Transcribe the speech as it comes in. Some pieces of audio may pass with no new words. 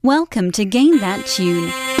Welcome to Gain That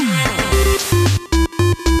Tune.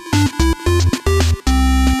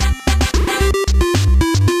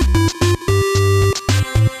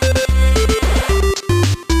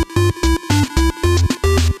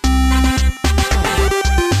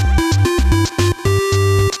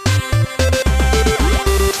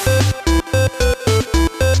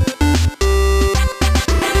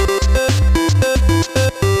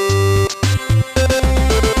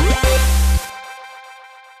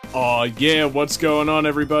 Yeah, what's going on,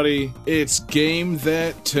 everybody? It's Game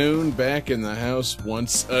That Tune back in the house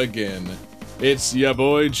once again. It's ya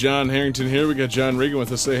boy, John Harrington here. We got John Regan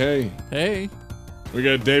with us. Say hey. Hey. We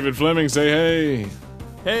got David Fleming. Say hey.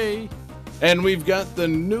 Hey. And we've got the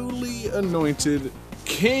newly anointed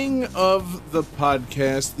king of the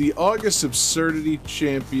podcast, the August Absurdity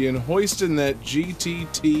champion, hoisting that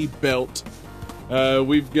GTT belt.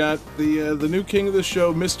 We've got the new king of the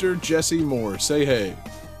show, Mr. Jesse Moore. Say hey.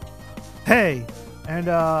 Hey, and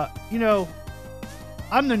you know,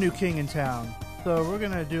 I'm the new king in town, so we're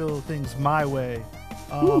gonna do things my way.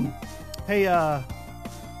 Hey,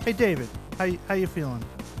 David, how you feeling?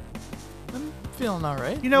 I'm feeling all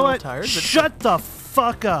right. You know what? Tired, but shut the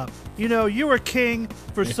fuck up. You know, you were king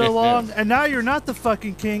for so long, and now you're not the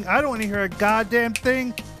fucking king. I don't want to hear a goddamn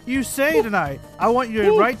thing you say tonight. I want you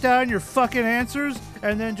to write down your fucking answers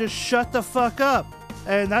and then just shut the fuck up.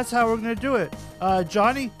 And that's how we're gonna do it.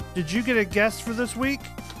 Johnny, did you get a guest for this week?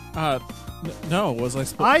 No, was I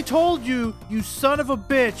supposed... I told you, you son of a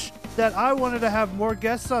bitch, that I wanted to have more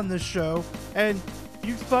guests on this show, and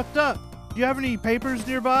you fucked up. Do you have any papers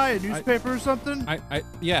nearby, a newspaper or something?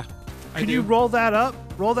 Yeah. Can you roll that up?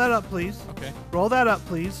 Roll that up, please. Okay. Roll that up,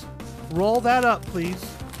 please. Roll that up, please.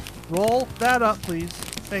 Roll that up, please.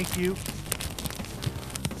 Thank you.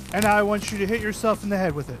 And I want you to hit yourself in the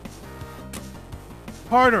head with it.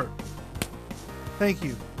 Harder. Thank you.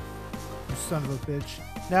 You son of a bitch.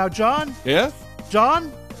 Now, John? Yeah? John?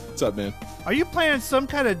 What's up, man? Are you playing some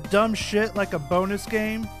kind of dumb shit like a bonus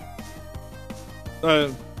game?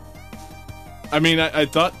 I mean, I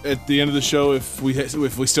thought at the end of the show, if we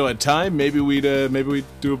still had time, maybe we'd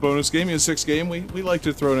do a bonus game. In a 6 game, we like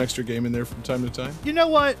to throw an extra game in there from time to time. You know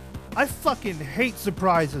what? I fucking hate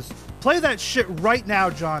surprises. Play that shit right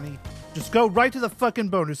now, Johnny. Just go right to the fucking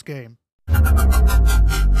bonus game.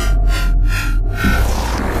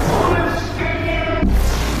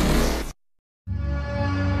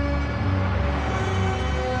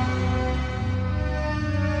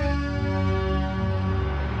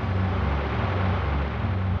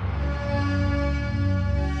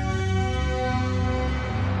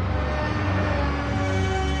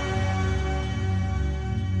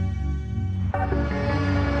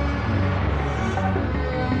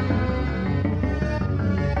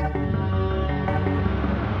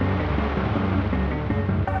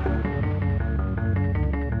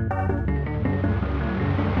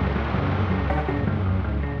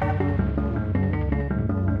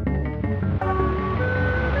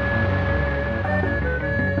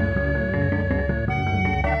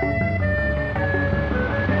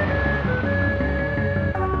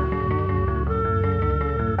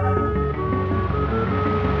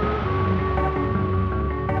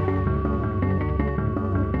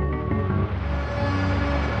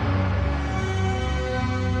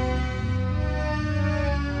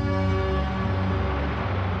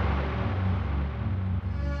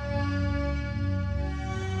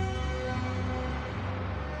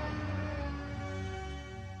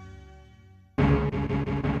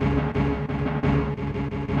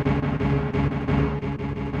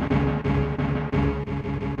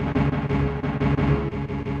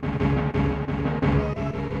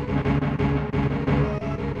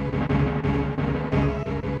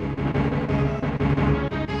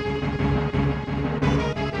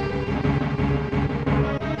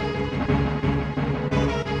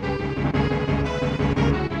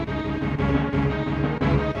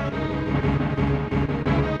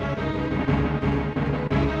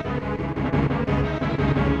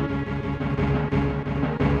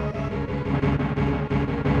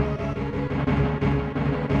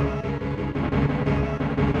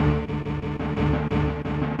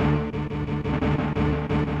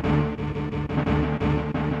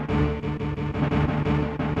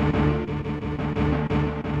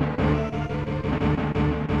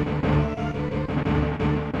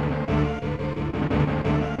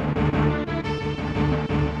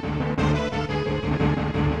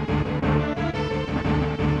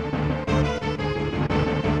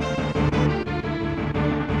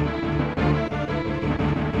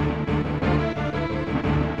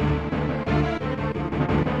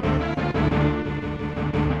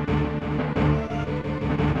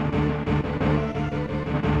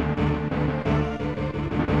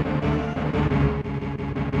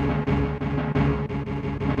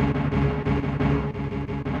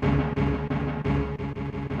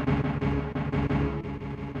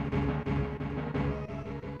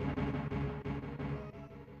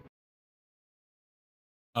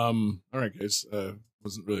 All right, guys.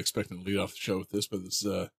 Wasn't really expecting to lead off the show with this, but this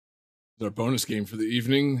is our bonus game for the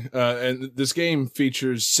evening. And this game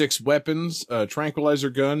features 6 weapons: tranquilizer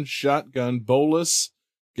gun, shotgun, bolus,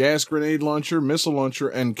 gas grenade launcher, missile launcher,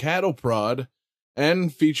 and cattle prod,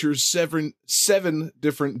 and features seven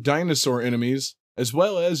different dinosaur enemies, as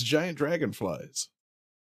well as giant dragonflies.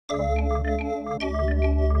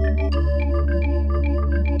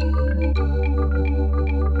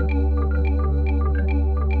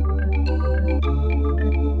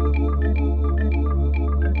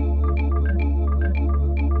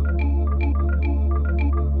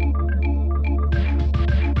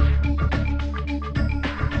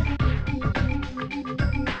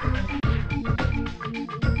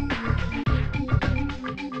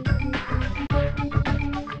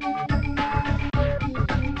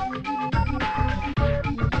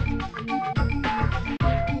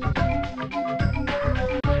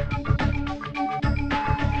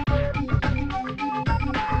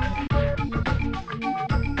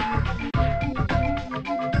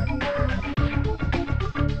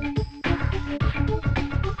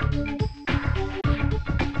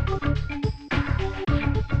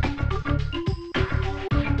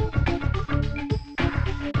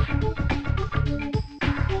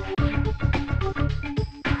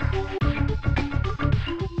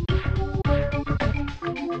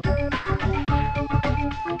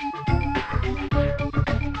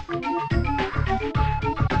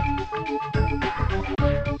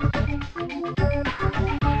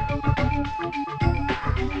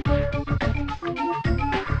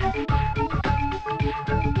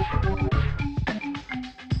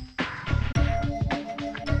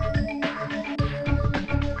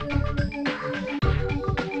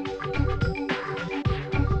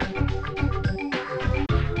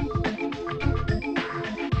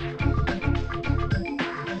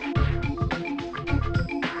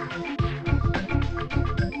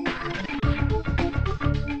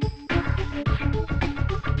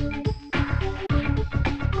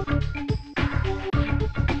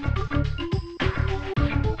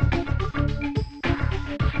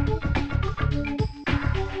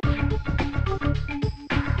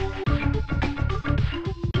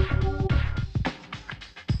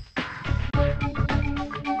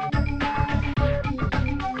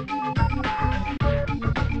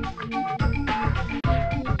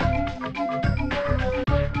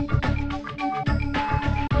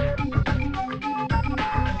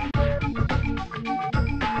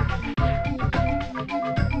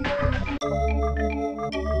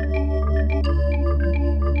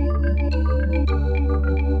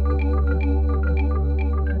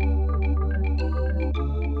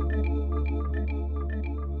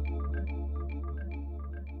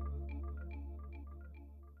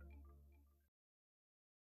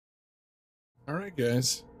 All right,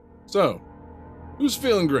 guys. So, who's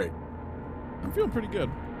feeling great? I'm feeling pretty good.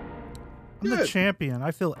 I'm the Good. champion.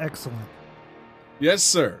 I feel excellent. Yes,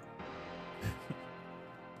 sir.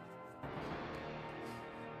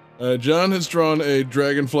 John has drawn a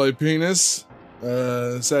dragonfly penis.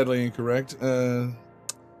 Sadly incorrect. Let's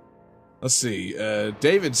see.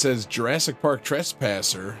 David says Jurassic Park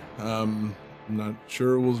Trespasser. I'm not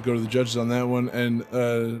sure. We'll go to the judges on that one. And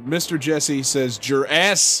Mr. Jesse says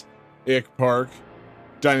Jurassic Park,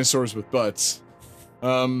 dinosaurs with butts.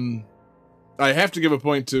 I have to give a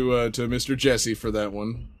point to Mr. Jesse for that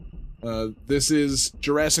one. This is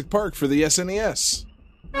Jurassic Park for the SNES.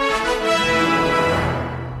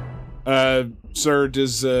 Sir,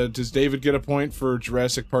 does David get a point for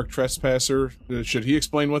Jurassic Park Trespasser? Should he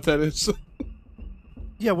explain what that is?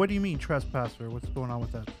 Yeah, what do you mean trespasser? What's going on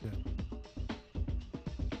with that shit?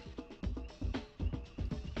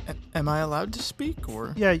 Am I allowed to speak,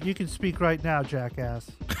 or? Yeah, you can speak right now, jackass.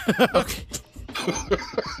 Okay.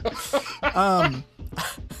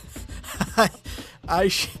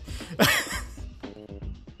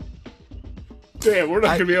 Damn, we're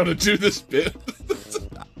not gonna be able to do this bit.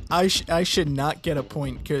 I should not get a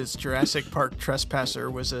point because Jurassic Park Trespasser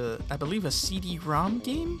was I believe a CD-ROM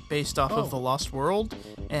game based off of The Lost World,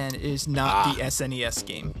 and is not the SNES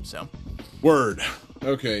game. So, Word.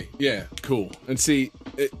 Okay. Yeah. Cool. And see,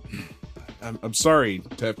 I'm sorry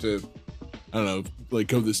to have to, I don't know, like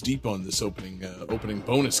go this deep on this opening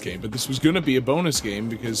bonus game, but this was gonna be a bonus game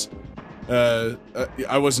because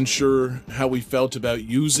I wasn't sure how we felt about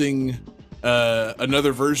using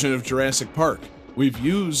another version of Jurassic Park. We've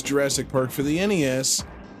used Jurassic Park for the NES,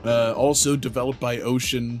 also developed by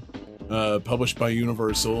Ocean, published by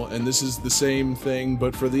Universal, and this is the same thing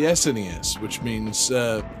but for the SNES, which means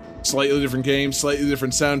slightly different game, slightly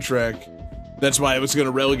different soundtrack, That's why I was going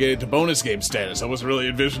to relegate it to bonus game status. I wasn't really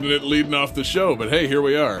envisioning it leading off the show, but hey, here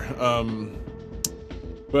we are.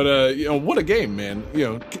 What a game, man.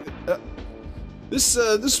 This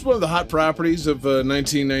is one of the hot properties of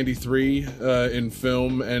 1993 in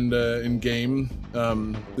film and in game.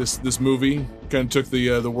 This movie kind of took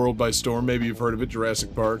the world by storm. Maybe you've heard of it,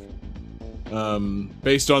 Jurassic Park.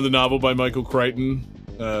 Based on the novel by Michael Crichton,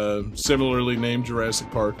 similarly named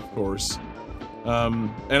Jurassic Park, of course.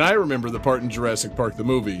 And I remember the part in Jurassic Park, the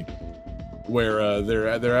movie, where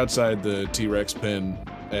they're outside the T-Rex pen,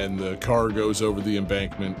 and the car goes over the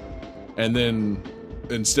embankment, and then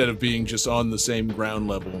instead of being just on the same ground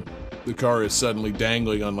level, the car is suddenly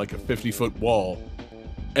dangling on like a 50-foot wall,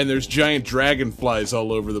 and there's giant dragonflies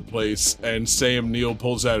all over the place, and Sam Neill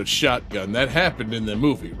pulls out a shotgun. That happened in the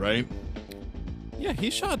movie, right? Yeah, he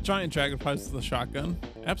shot giant dragonflies with a shotgun.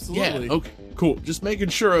 Absolutely. Yeah, okay, cool. Just making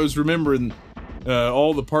sure I was remembering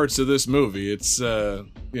all the parts of this movie. It's,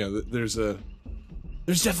 there's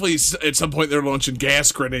definitely, at some point they're launching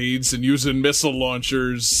gas grenades and using missile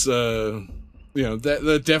launchers.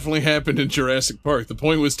 That definitely happened in Jurassic Park. The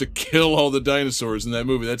point was to kill all the dinosaurs in that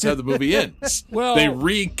movie. That's how the movie ends. Well, they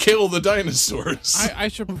re-kill the dinosaurs. I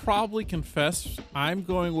should probably confess, I'm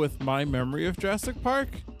going with my memory of Jurassic Park.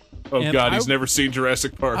 Oh, and God, he's never seen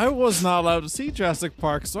Jurassic Park. I was not allowed to see Jurassic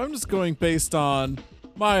Park, so I'm just going based on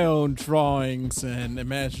my own drawings and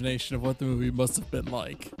imagination of what the movie must have been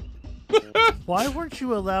like. Why weren't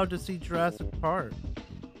you allowed to see Jurassic Park?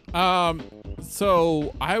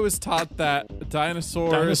 So I was taught that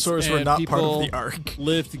dinosaurs were and not people part of the ark.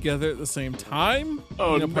 Live together at the same time.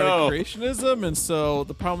 Oh, part of creationism. And so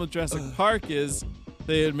the problem with Jurassic Park is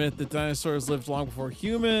they admit that dinosaurs lived long before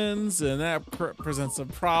humans, and that presents some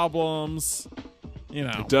problems.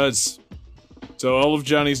 It does. So all of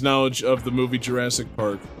Johnny's knowledge of the movie Jurassic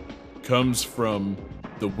Park comes from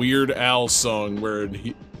the Weird Al song where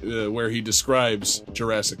he describes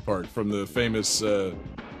Jurassic Park from the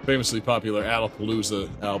famously popular Alapalooza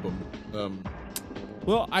album.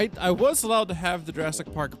 Well, I was allowed to have the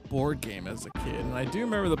Jurassic Park board game as a kid, and I do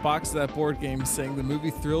remember the box of that board game saying, "The movie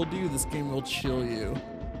thrilled you, this game will chill you."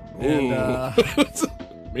 And,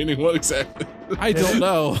 meaning what exactly? I don't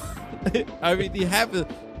know. I mean,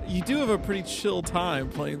 you do have a pretty chill time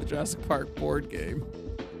playing the Jurassic Park board game.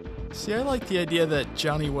 See, I like the idea that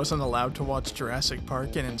Johnny wasn't allowed to watch Jurassic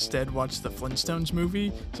Park and instead watched the Flintstones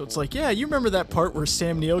movie. So it's like, yeah, you remember that part where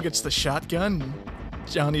Sam Neill gets the shotgun?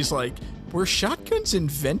 Johnny's like, were shotguns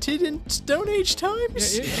invented in Stone Age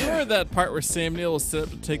times? Yeah, you remember that part where Sam Neill was set up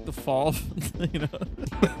to take the fall?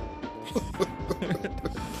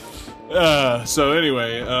 So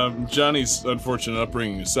anyway, Johnny's unfortunate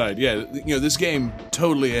upbringing aside, this game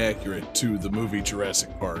totally accurate to the movie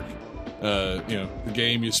Jurassic Park. The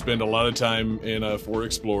game, you spend a lot of time in a Ford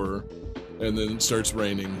Explorer, and then it starts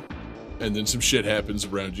raining, and then some shit happens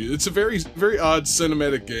around you. It's a very, very odd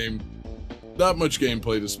cinematic game. Not much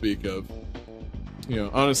gameplay to speak of.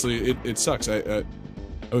 Honestly, it sucks. I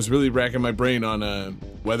was really racking my brain on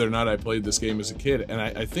whether or not I played this game as a kid, and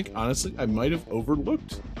I think, honestly, I might have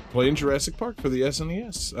overlooked playing Jurassic Park for the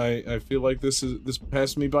SNES. I feel like this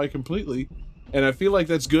passed me by completely, and I feel like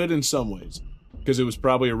that's good in some ways, because it was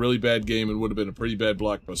probably a really bad game and would have been a pretty bad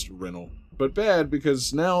Blockbuster rental. But bad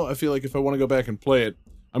because now I feel like if I want to go back and play it,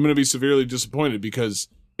 I'm going to be severely disappointed because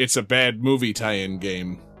it's a bad movie tie-in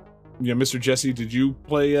game. Mr. Jesse, did you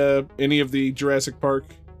play any of the Jurassic Park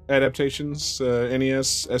adaptations?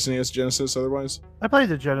 NES, SNES, Genesis, otherwise? I played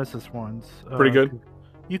the Genesis ones. Pretty good?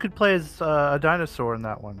 You could play as a dinosaur in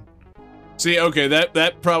that one. See, okay,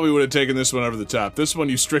 that probably would have taken this one over the top. This one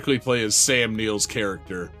you strictly play as Sam Neill's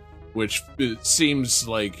character, which it seems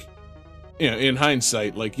like, in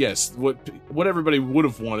hindsight, like, yes, what everybody would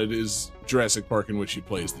have wanted is Jurassic Park in which he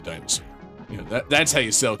plays the dinosaur. That's how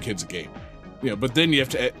you sell kids a game. But then you have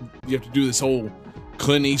to do this whole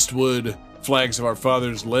Clint Eastwood, Flags of Our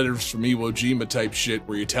Fathers, Letters from Iwo Jima type shit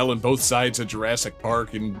where you're telling both sides of Jurassic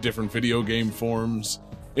Park in different video game forms.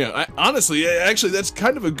 Honestly, actually, that's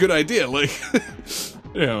kind of a good idea. Like,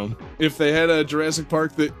 if they had a Jurassic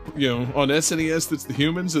Park that, on SNES that's the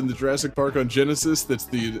humans, and the Jurassic Park on Genesis that's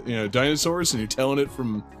the, dinosaurs, and you're telling it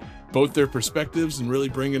from both their perspectives and really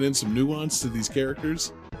bringing in some nuance to these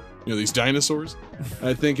characters, these dinosaurs,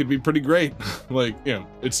 I think it'd be pretty great. Like,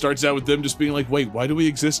 it starts out with them just being like, wait, why do we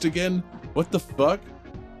exist again? What the fuck?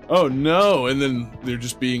 Oh no. And then they're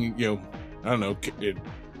just being, I don't know,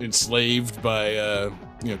 enslaved by,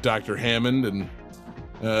 Dr. Hammond. And,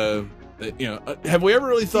 have we ever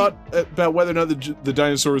really thought about whether or not the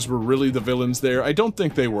dinosaurs were really the villains there? I don't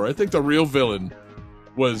think they were. I think the real villain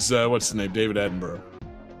was, what's the name? David Attenborough.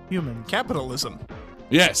 Human. Capitalism.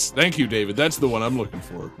 Yes, thank you, David. That's the one I'm looking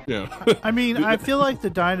for. Yeah. I mean, I feel like the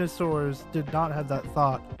dinosaurs did not have that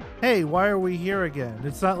thought. Hey, why are we here again?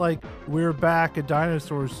 It's not like we're back a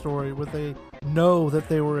dinosaur story where they know that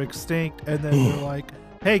they were extinct and then they're like,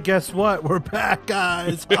 hey, guess what? We're back,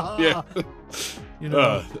 guys. Yeah. You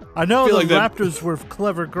know, I know feel the like that- raptors were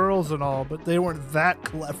clever girls and all, but they weren't that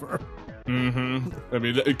clever. I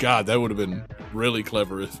mean, God, that would have been really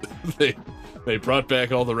clever if they brought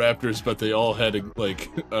back all the raptors, but they all had like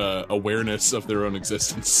awareness of their own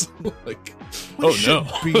existence. Like, oh no,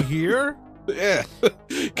 Be here? yeah.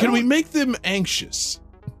 Can we make them anxious?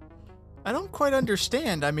 I don't quite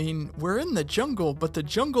understand. I mean, we're in the jungle, but the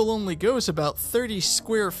jungle only goes about 30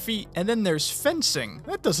 square feet, and then there's fencing.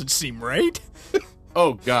 That doesn't seem right.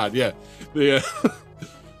 Oh God, yeah. The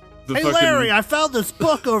Hey, fucking- Larry, I found this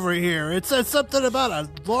book over here. It says something about a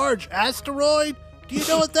large asteroid. Do you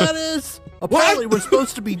know what that is? Apparently, we're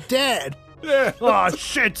supposed to be dead. Yeah. Oh,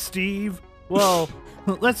 shit, Steve. Well,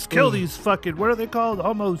 let's kill these fucking, what are they called?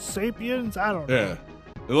 Homo sapiens? I don't know. Yeah,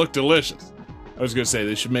 they look delicious. I was gonna say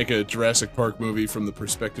they should make a Jurassic Park movie from the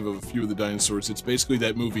perspective of a few of the dinosaurs. It's basically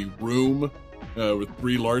that movie Room with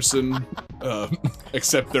Brie Larson,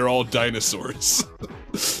 except they're all dinosaurs.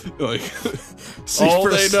 Like all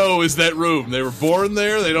they know is that room. They were born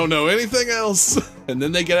there. They don't know anything else, and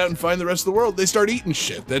then they get out and find the rest of the world. They start eating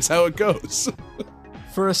shit. That's how it goes.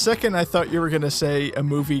 For a second, I thought you were going to say a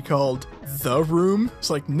movie called The Room. It's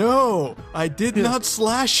like, no, I did not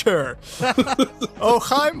slash her. Oh,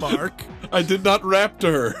 hi, Mark. I did not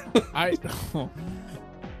raptor her. I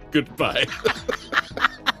Goodbye.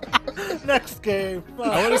 Next game.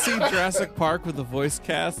 I want to see Jurassic Park with the voice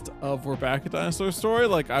cast of We're Back, a Dinosaur Story.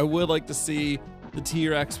 Like, I would like to see the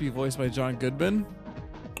T-Rex be voiced by John Goodman.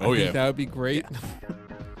 Oh I think yeah. that would be great.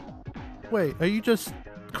 Wait, are you just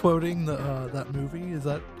quoting that movie? Is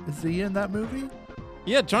he in that movie?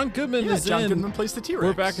 Yeah, John Goodman Yeah, is John in Goodman plays the T-Rex.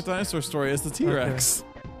 We're Back, a Dinosaur Story as the T-Rex.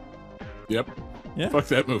 Yep. Yeah. Fuck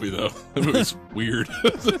that movie though. That movie's weird.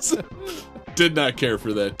 Did not care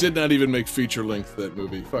for that. Did not even make feature length that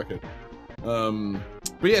movie. Fuck it.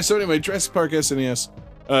 But yeah, so anyway, Jurassic Park SNES.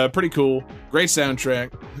 Pretty cool. Great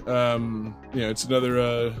soundtrack. You know, it's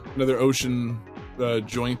another ocean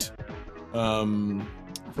joint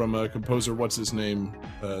from a composer, what's his name,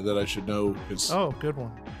 that I should know. Oh, good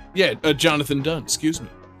one. Yeah, Jonathan Dunn, excuse me.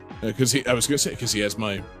 Because I was going to say, because he has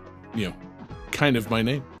my, you know, kind of my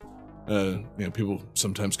name. You know, people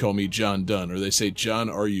sometimes call me John Dunn, or they say, John,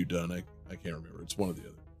 are you done? I can't remember. It's one or the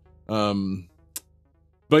other.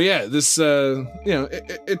 But yeah, this, you know,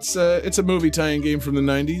 it's a movie tie-in game from the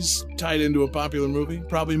 90s, tied into a popular movie,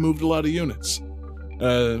 probably moved a lot of units.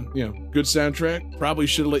 You know, good soundtrack, probably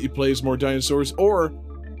should have let you play as more dinosaurs, or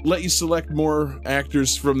let you select more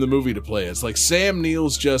actors from the movie to play as. Like, Sam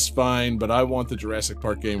Neill's just fine, but I want the Jurassic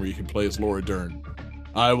Park game where you can play as Laura Dern.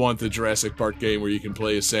 I want the Jurassic Park game where you can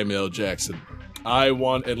play as Samuel L. Jackson. I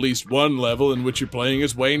want at least one level in which you're playing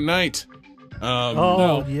as Wayne Knight. Oh,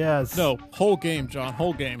 no. yes. No, whole game, John,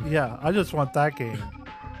 whole game. Yeah, I just want that game.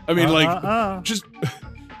 I mean, like, just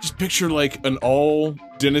picture like an all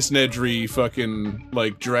Dennis Nedry fucking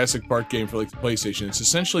like Jurassic Park game for like the PlayStation. It's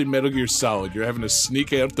essentially Metal Gear Solid. You're having to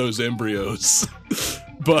sneak out those embryos,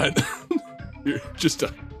 but you're just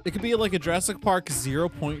a. It could be like a Jurassic Park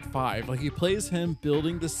 0.5. Like, you play as him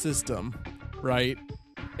building the system, right?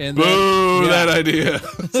 And then, Boo! yeah. That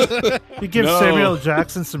idea. You give No. Samuel L.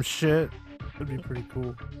 Jackson some shit. That'd be pretty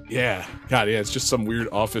cool. Yeah, God, yeah. It's just some weird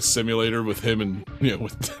office simulator with him and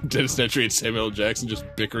with Dennis Nedry and Samuel L. Jackson just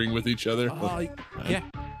bickering with each other. Yeah,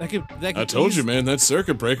 that could I told you, man, that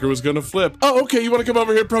circuit breaker was gonna flip. Oh, okay. You want to come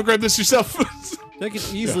over here and program this yourself? That could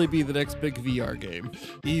easily be the next big VR game.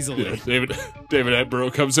 Easily. Yeah, David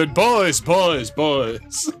Attenborough comes in, boys.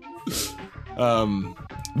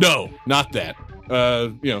 No, not that.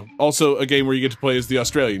 You know, also a game where you get to play as the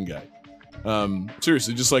Australian guy.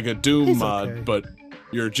 Seriously, just like a Doom He's mod, okay. but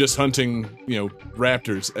you're just hunting,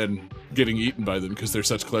 raptors and getting eaten by them because they're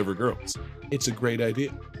such clever girls. It's a great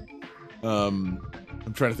idea. I'm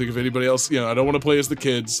trying to think of anybody else. I don't want to play as the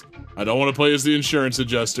kids. I don't want to play as the insurance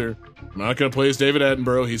adjuster. I'm not going to play as David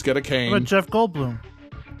Attenborough. He's got a What cane. about Jeff Goldblum?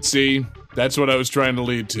 See, that's what I was trying to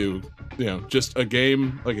lead to. Just a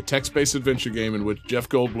game, like a text-based adventure game in which Jeff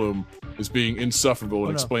Goldblum is being insufferable and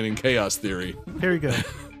no. explaining chaos theory. Here we go.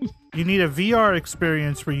 You need a VR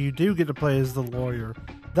experience where you do get to play as the lawyer.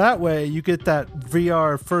 That way, you get that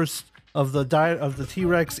VR first of the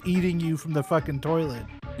T-Rex eating you from the fucking toilet.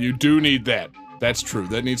 You do need that. That's true.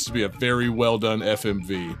 That needs to be a very well done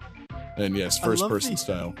FMV. And yes, first person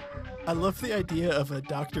style. I love the idea of a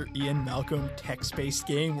Dr. Ian Malcolm text-based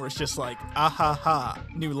game where it's just like, ah ha ha,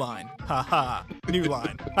 new line, ha ha, new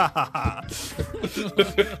line, ha ha ha.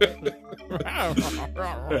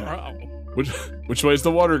 Which way is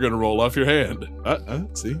the water going to roll off your hand?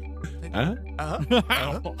 See?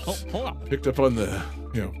 Picked up on the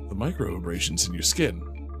micro abrasions in your skin.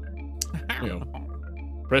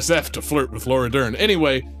 Press F to flirt with Laura Dern.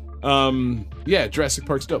 Anyway, Jurassic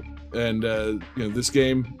Park's dope. And, this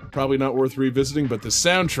game, probably not worth revisiting, but the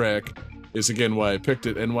soundtrack is, again, why I picked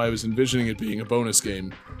it and why I was envisioning it being a bonus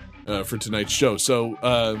game for tonight's show. So,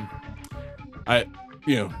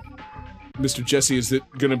 Mr. Jesse, is it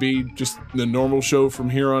going to be just the normal show from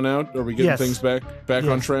here on out? Are we getting things back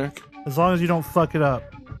on track? As long as you don't fuck it up.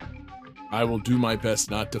 I will do my best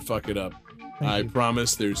not to fuck it up. I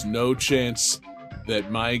promise there's no chance that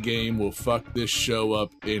my game will fuck this show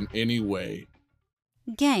up in any way.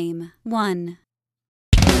 Game 1.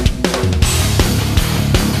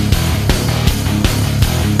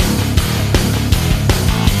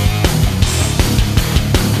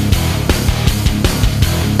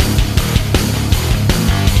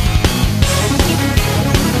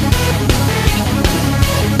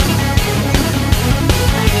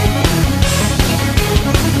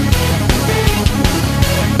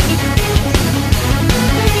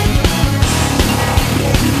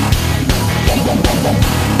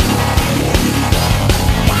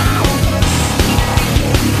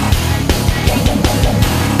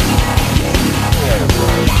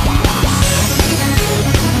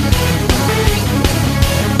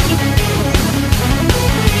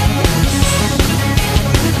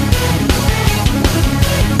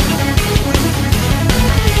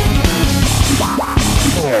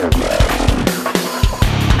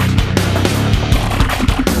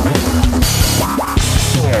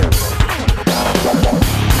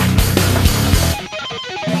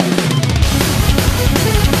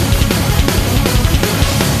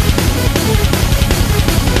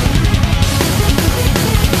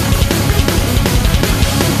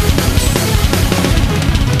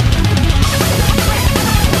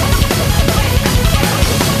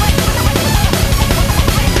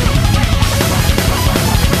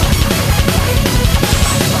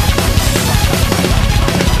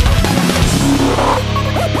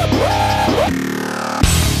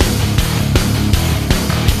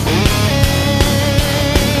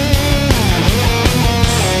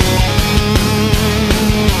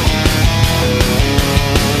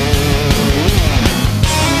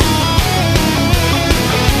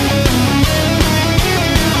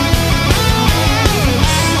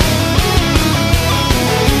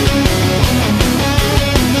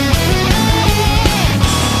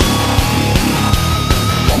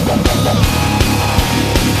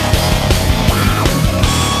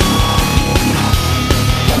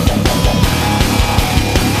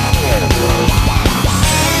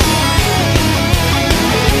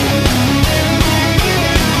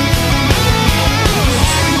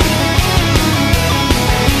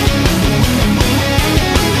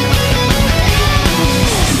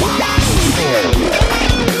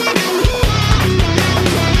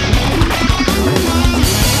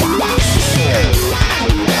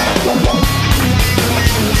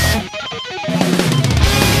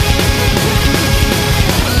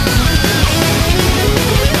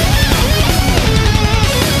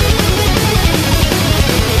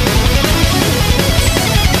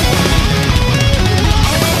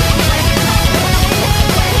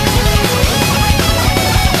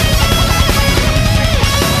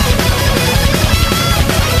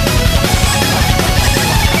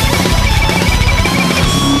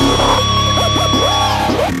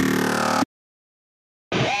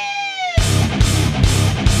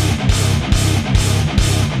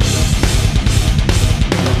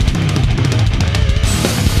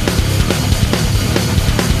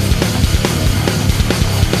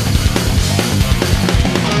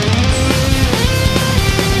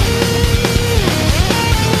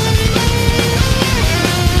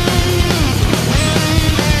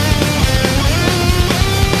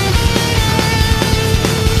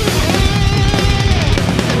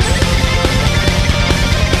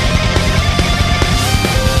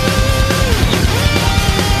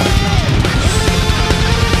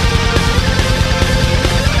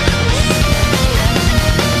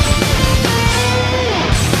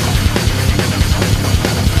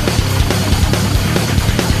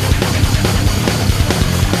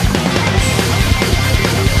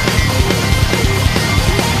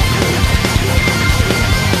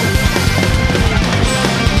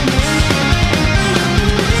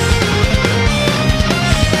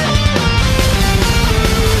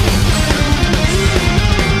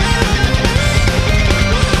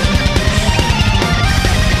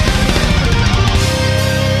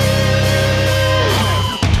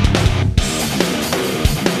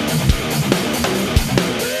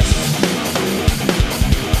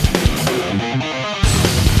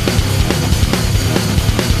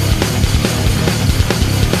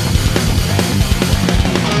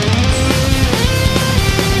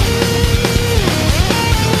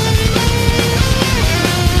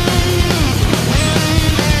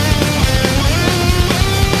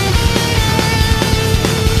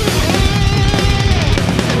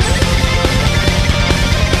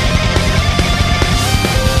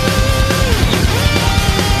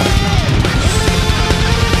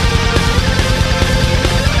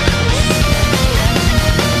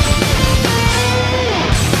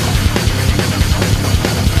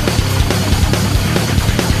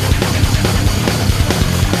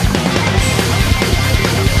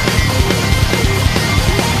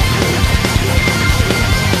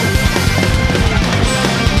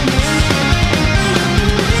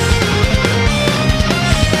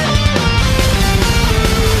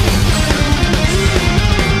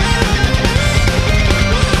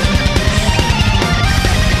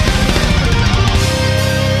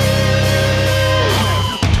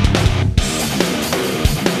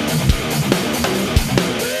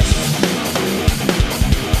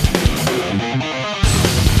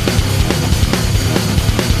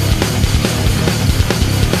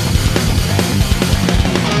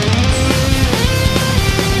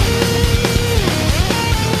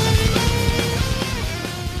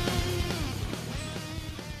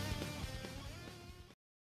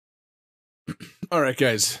 All right,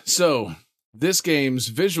 guys. So this game's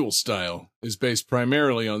visual style is based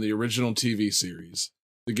primarily on the original TV series.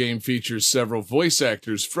 The game features several voice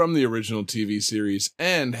actors from the original TV series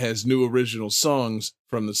and has new original songs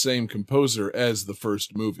from the same composer as the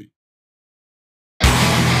first movie.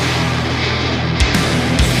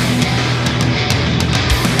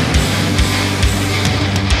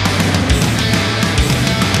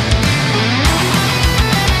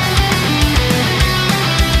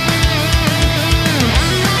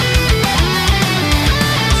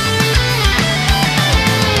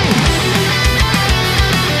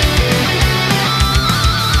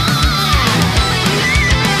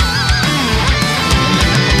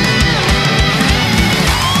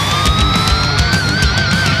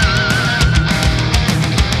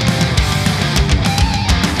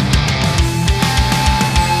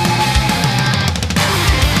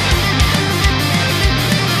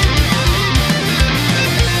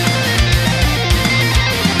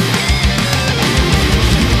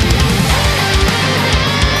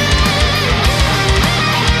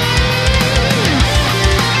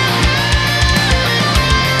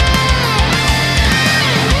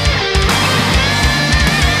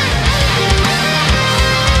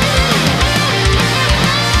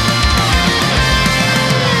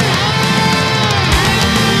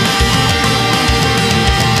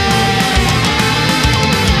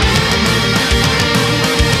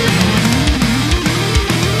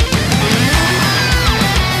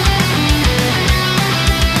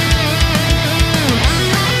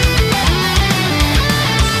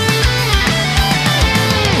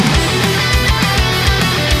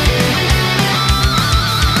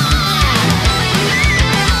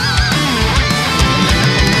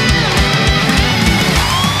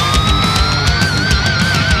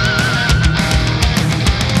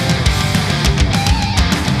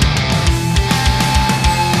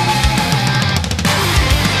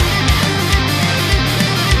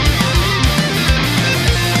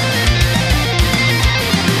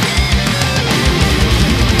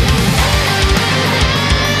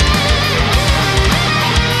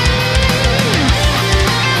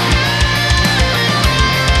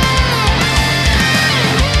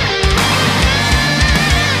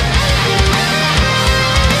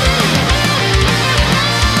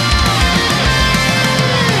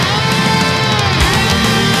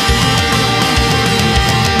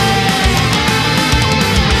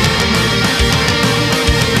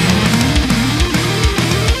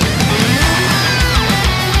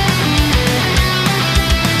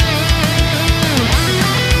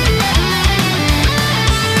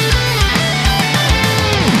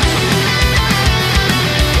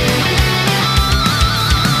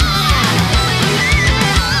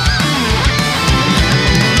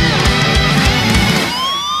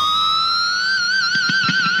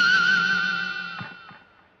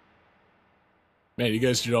 Man, you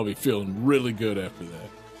guys should all be feeling really good after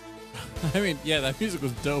that. I mean, yeah, that music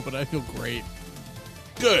was dope, and I feel great.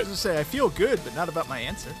 I Good. was gonna say, I feel good, but not about my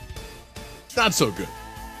answer. Not so good.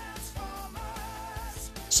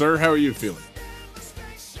 Sir, how are you feeling?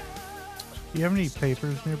 Do you have any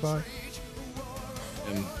papers nearby?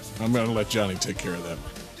 And I'm going to let Johnny take care of that.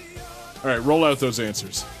 All right, roll out those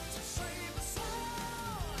answers.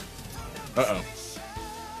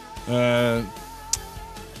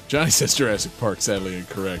 Johnny says Jurassic Park, sadly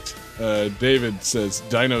incorrect. David says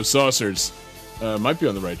Dino Saucers. Might be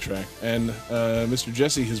on the right track. And Mr.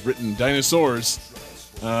 Jesse has written dinosaurs.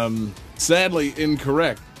 Sadly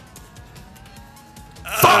incorrect.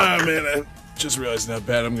 Ah, man, I just realized how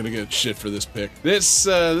bad I'm gonna get shit for this pick. This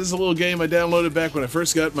is a little game I downloaded back when I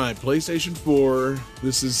first got my PlayStation 4.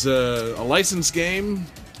 This is a licensed game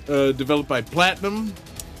developed by Platinum.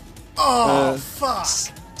 Oh, fuck.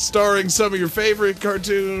 Starring some of your favorite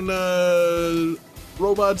cartoon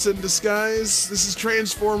robots in disguise. This is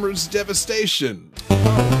Transformers Devastation.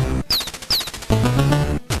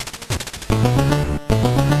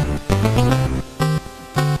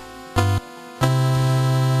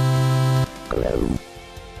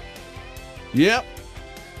 Yep.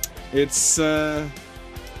 It's,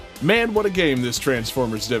 man, what a game, this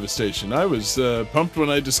Transformers Devastation. I was pumped when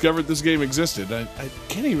I discovered this game existed. I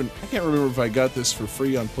can't remember if I got this for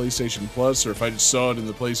free on PlayStation Plus or if I just saw it in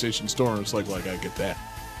the PlayStation Store and it's like, I get that.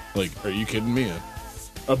 Like, are you kidding me?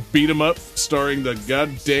 A beat 'em up starring the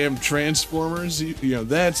goddamn Transformers? You know,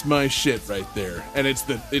 that's my shit right there. And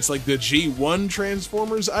it's like the G1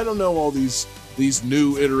 Transformers. I don't know all these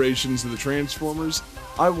new iterations of the Transformers.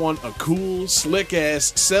 I want a cool,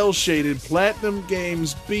 slick-ass, cel-shaded Platinum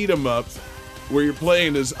Games beat-em-up where you're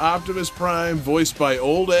playing as Optimus Prime, voiced by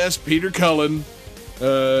old-ass Peter Cullen,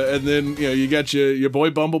 And then, you got your boy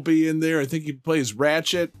Bumblebee in there. I think he plays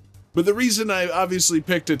Ratchet. But the reason I obviously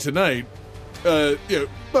picked it tonight,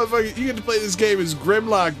 motherfucker, you get to play this game as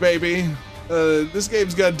Grimlock, baby. This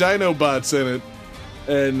game's got Dinobots in it.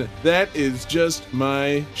 And that is just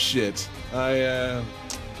my shit. I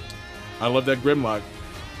love that Grimlock.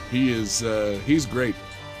 He's great.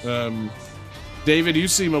 David, you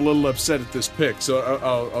seem a little upset at this pick, so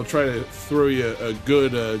I'll try to throw you a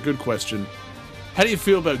good question. How do you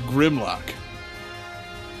feel about Grimlock?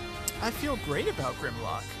 I feel great about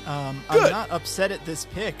Grimlock. I'm Good. not upset at this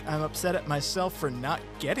pick. I'm upset at myself for not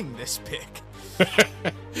getting this pick.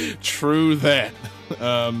 True that.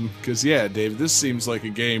 Because, David, this seems like a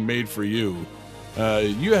game made for you.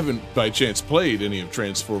 You haven't, by chance, played any of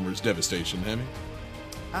Transformers Devastation, have you?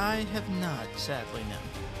 I have not, sadly, no.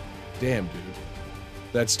 Damn, dude.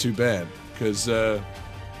 That's too bad, because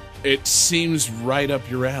it seems right up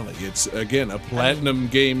your alley. It's, again, a Platinum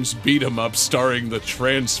Games beat-em-up starring the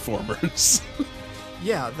Transformers.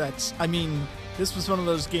 Yeah, this was one of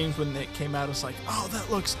those games when it came out, I was like, oh,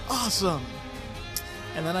 that looks awesome!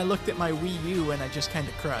 And then I looked at my Wii U and I just kind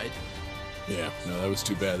of cried. Yeah, no, that was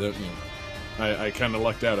too bad. That, I kind of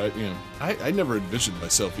lucked out. I never envisioned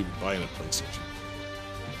myself even buying a PlayStation.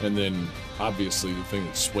 And then, obviously, the thing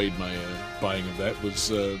that swayed my buying of that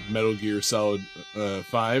was Metal Gear Solid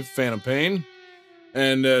 5, Phantom Pain.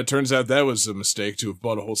 And turns out that was a mistake to have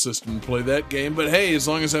bought a whole system to play that game. But hey, as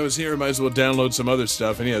long as I was here, I might as well download some other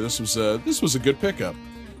stuff. And yeah, this was a good pickup.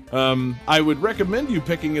 I would recommend you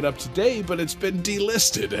picking it up today, but it's been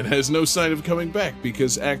delisted and has no sign of coming back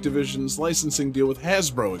because Activision's licensing deal with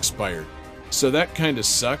Hasbro expired. So that kind of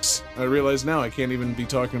sucks. I realize now I can't even be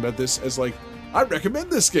talking about this as like, I recommend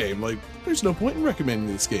this game. Like, there's no point in recommending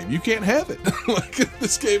this game. You can't have it. Like,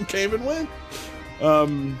 this game came and went.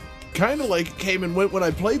 Kind of like it came and went when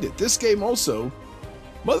I played it. This game also,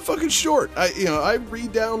 motherfucking short. I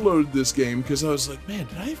re-downloaded this game because I was like, man,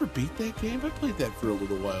 did I ever beat that game? I played that for a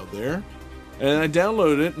little while there. And I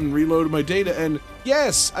downloaded it and reloaded my data, and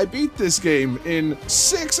yes, I beat this game in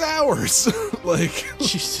 6 hours. Like,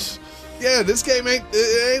 Jesus. Yeah, this game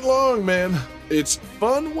ain't long, man. It's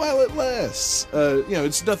fun while it lasts.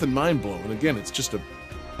 It's nothing mind-blowing. Again, it's just a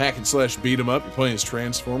hack and slash beat 'em up. You're playing as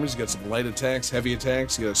Transformers. You got some light attacks, heavy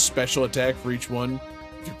attacks. You got a special attack for each one.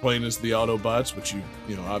 If you're playing as the Autobots, which you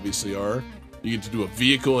obviously are, you get to do a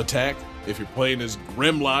vehicle attack. If you're playing as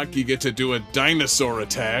Grimlock, you get to do a dinosaur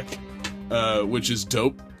attack, which is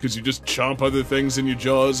dope because you just chomp other things in your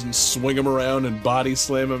jaws and swing them around and body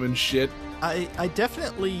slam them and shit. I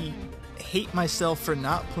definitely hate myself for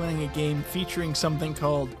not playing a game featuring something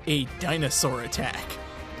called a dinosaur attack.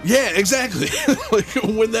 Yeah, exactly. Like,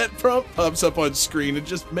 when that prompt pops up on screen, it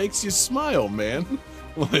just makes you smile, man.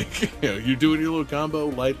 Like, you're doing your little combo,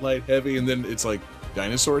 light, heavy, and then it's like,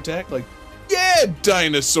 dinosaur attack? Like, yeah,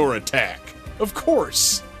 dinosaur attack! Of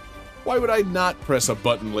course! Why would I not press a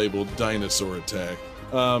button labeled dinosaur attack?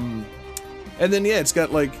 And then, it's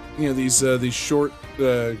got, like, these short,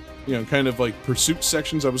 kind of like pursuit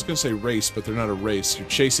sections. I was going to say race, but they're not a race. You're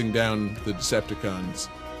chasing down the Decepticons.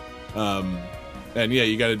 And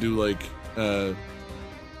you got to do like, I'm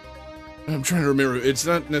trying to remember. It's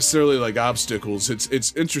not necessarily like obstacles.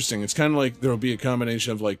 It's interesting. It's kind of like there'll be a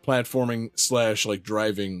combination of like platforming / like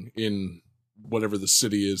driving in whatever the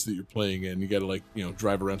city is that you're playing in. You got to like,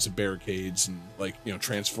 drive around some barricades and like,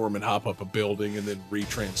 transform and hop up a building and then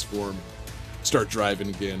retransform. Start driving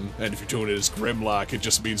again, and if you're doing it as Grimlock, it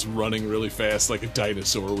just means running really fast like a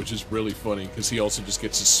dinosaur, which is really funny, because he also just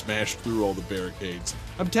gets to smash through all the barricades.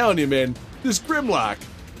 I'm telling you, man, this Grimlock,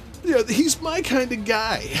 he's my kind of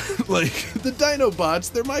guy. Like, the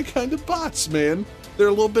Dinobots, they're my kind of bots, man. They're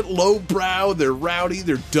a little bit lowbrow, they're rowdy,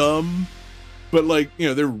 they're dumb, but, like,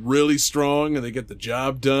 they're really strong, and they get the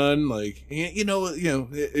job done. Like, in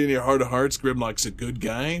your heart of hearts, Grimlock's a good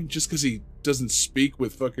guy, just because he doesn't speak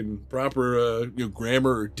with fucking proper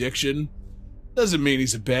grammar or diction doesn't mean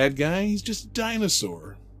he's a bad guy. He's just a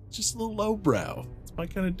dinosaur. Just a little lowbrow. It's my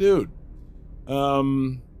kind of dude.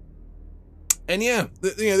 And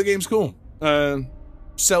the game's cool.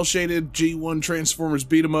 Cell shaded G1 Transformers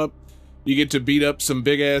beat 'em up. You get to beat up some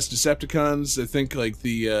big ass Decepticons. I think like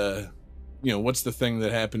the what's the thing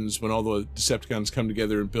that happens when all the Decepticons come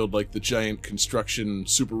together and build like the giant construction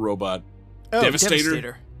super robot? Oh,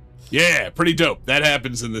 Devastator. Yeah, pretty dope. That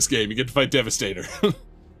happens in this game. You get to fight Devastator.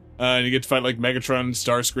 And you get to fight, like, Megatron,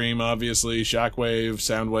 Starscream, obviously, Shockwave,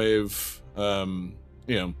 Soundwave,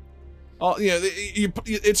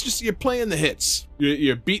 it's just, you're playing the hits.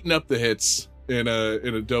 You're beating up the hits in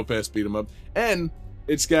a dope-ass beat-em-up. And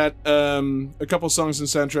it's got a couple songs in the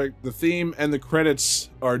soundtrack. The theme and the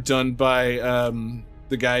credits are done by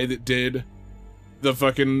the guy that did the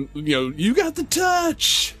fucking, you got the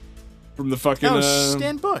touch from the fucking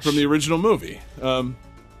Stan Bush from the original movie.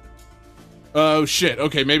 Oh shit.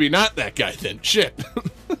 Okay, maybe not that guy then. Shit.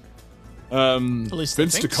 At least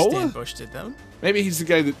Vince I think DiCola? Stan Bush did that. Maybe he's the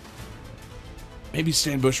guy that. Maybe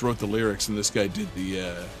Stan Bush wrote the lyrics and this guy did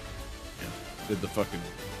the fucking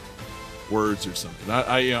words or something.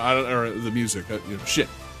 I don't, or the music. Shit.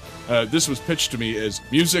 This was pitched to me as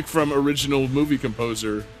music from original movie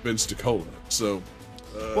composer Vince DiCola. So.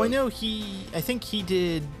 Well, I know I think he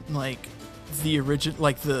did like the original,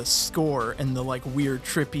 like the score and the like weird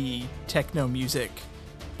trippy techno music,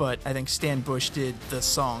 but I think Stan Bush did the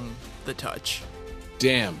song "The Touch."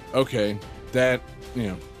 Damn. Okay. That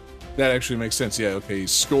that actually makes sense. Yeah. Okay. He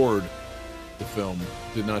scored the film.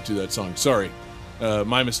 Did not do that song. Sorry.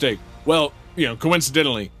 My mistake. Well,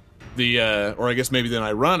 coincidentally, or I guess maybe then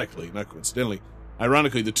ironically, not coincidentally,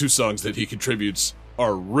 the two songs that he contributes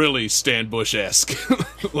are really Stan Bush-esque.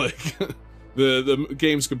 Like, the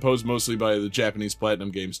game's composed mostly by the Japanese Platinum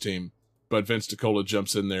Games team, but Vince DiCola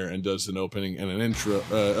jumps in there and does an opening and an intro,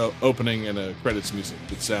 opening and a credits music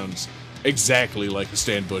that sounds exactly like a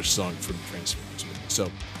Stan Bush song from the Transformers movie. So,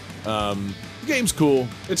 the game's cool.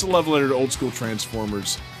 It's a love letter to old school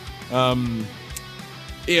Transformers.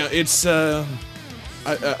 Yeah, it's,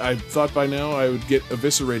 I thought by now I would get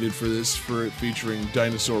eviscerated for it featuring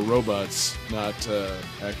dinosaur robots, not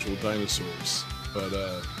actual dinosaurs. But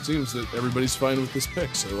it seems that everybody's fine with this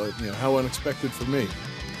pick, so how unexpected for me.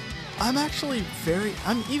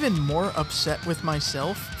 I'm even more upset with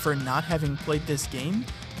myself for not having played this game,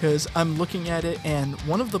 because I'm looking at it and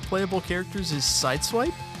one of the playable characters is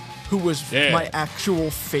Sideswipe, who was my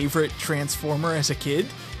actual favorite Transformer as a kid,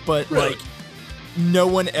 but Really? no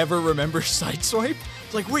one ever remembers Sideswipe.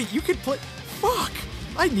 It's like, wait, you could play... Fuck!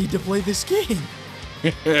 I need to play this game.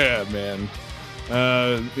 Yeah, man.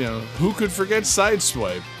 Who could forget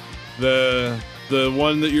Sideswipe? The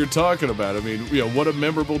one that you're talking about. I mean, what a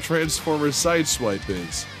memorable Transformers Sideswipe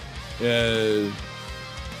is.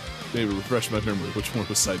 Maybe refresh my memory. Which one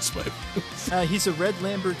was Sideswipe? He's a red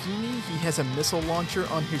Lamborghini, he has a missile launcher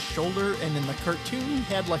on his shoulder, and in the cartoon he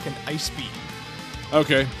had like an ice beam.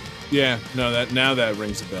 Okay. Yeah, no, that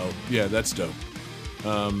rings a bell. Yeah, that's dope.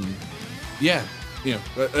 Yeah,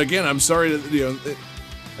 again, I'm sorry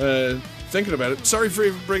that, thinking about it, sorry for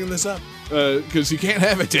even bringing this up, because you can't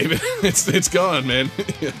have it, David. It's gone, man.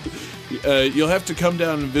 You'll have to come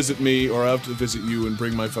down and visit me, or I'll have to visit you and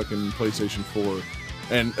bring my fucking PlayStation 4.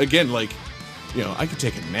 And again, I could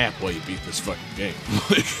take a nap while you beat this fucking game.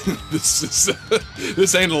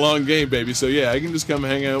 This ain't a long game, baby. So yeah, I can just come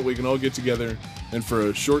hang out. We can all get together, and for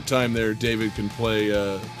a short time there, David can play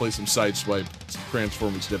some Sideswipe, some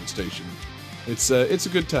Transformers Devastation. It's a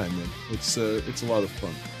good time, man. It's a lot of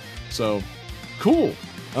fun. So cool.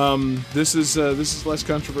 This is less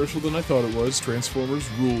controversial than I thought it was. Transformers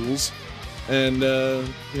rules. And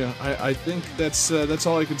I think that's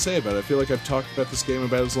all I can say about it. I feel like I've talked about this game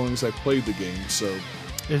about as long as I played the game. So,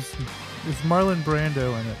 Is Marlon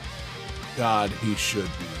Brando in it? God, he should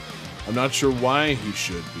be. I'm not sure why he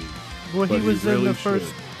should be. Well, he but was really in the should.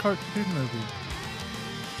 first cartoon movie.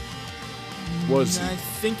 Was he? I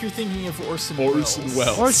think you're thinking of Orson Orson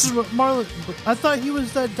Welles. Welles. Marlon. I thought he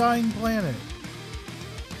was that dying planet.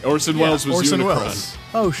 Orson Welles was Orson Unicron. Welles.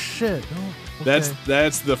 Oh shit! Oh, okay.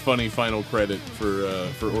 That's the funny final credit for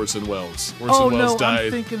Orson Welles. Orson Oh Welles no, died.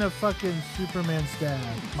 I'm thinking of fucking Superman's dad.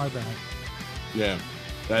 My bad. Yeah,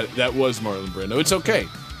 that was Marlon Brando. It's okay.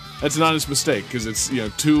 That's an honest mistake, because it's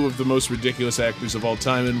two of the most ridiculous actors of all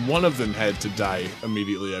time, and one of them had to die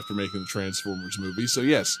immediately after making the Transformers movie. So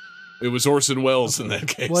yes, it was Orson Welles in that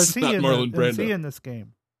case, Was he not in Marlon Was he Brando. in this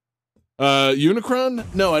game?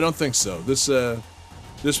 Unicron? No, I don't think so.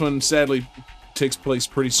 This one sadly takes place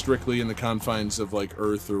pretty strictly in the confines of like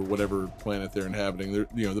Earth or whatever planet they're inhabiting.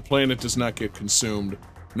 The planet does not get consumed,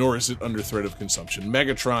 nor is it under threat of consumption.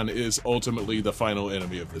 Megatron is ultimately the final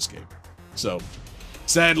enemy of this game. So,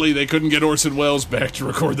 sadly, they couldn't get Orson Welles back to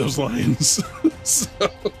record those lines. So,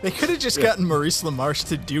 They could have just gotten Maurice LaMarche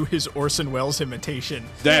to do his Orson Welles imitation.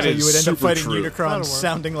 That so is you would end up super fighting true. Unicron That'll work.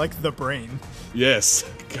 sounding like the Brain. yes,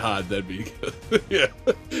 God, that'd be good. Yeah.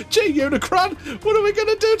 Gee, Unicron, what are we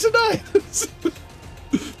gonna do tonight?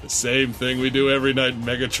 The same thing we do every night,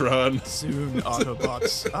 Megatron. Soon,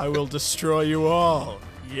 Autobots, I will destroy you all.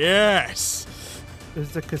 Yes!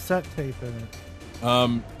 There's the cassette tape in it.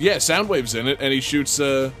 Yeah, Soundwave's in it, and he shoots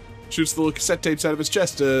the little cassette tapes out of his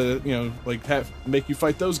chest to, make you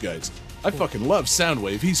fight those guys. I fucking love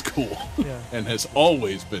Soundwave. He's cool. Yeah. And has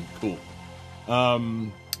always been cool.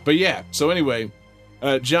 But yeah, so anyway,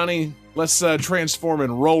 Johnny, let's transform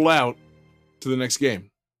and roll out to the next game.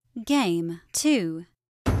 Game 2.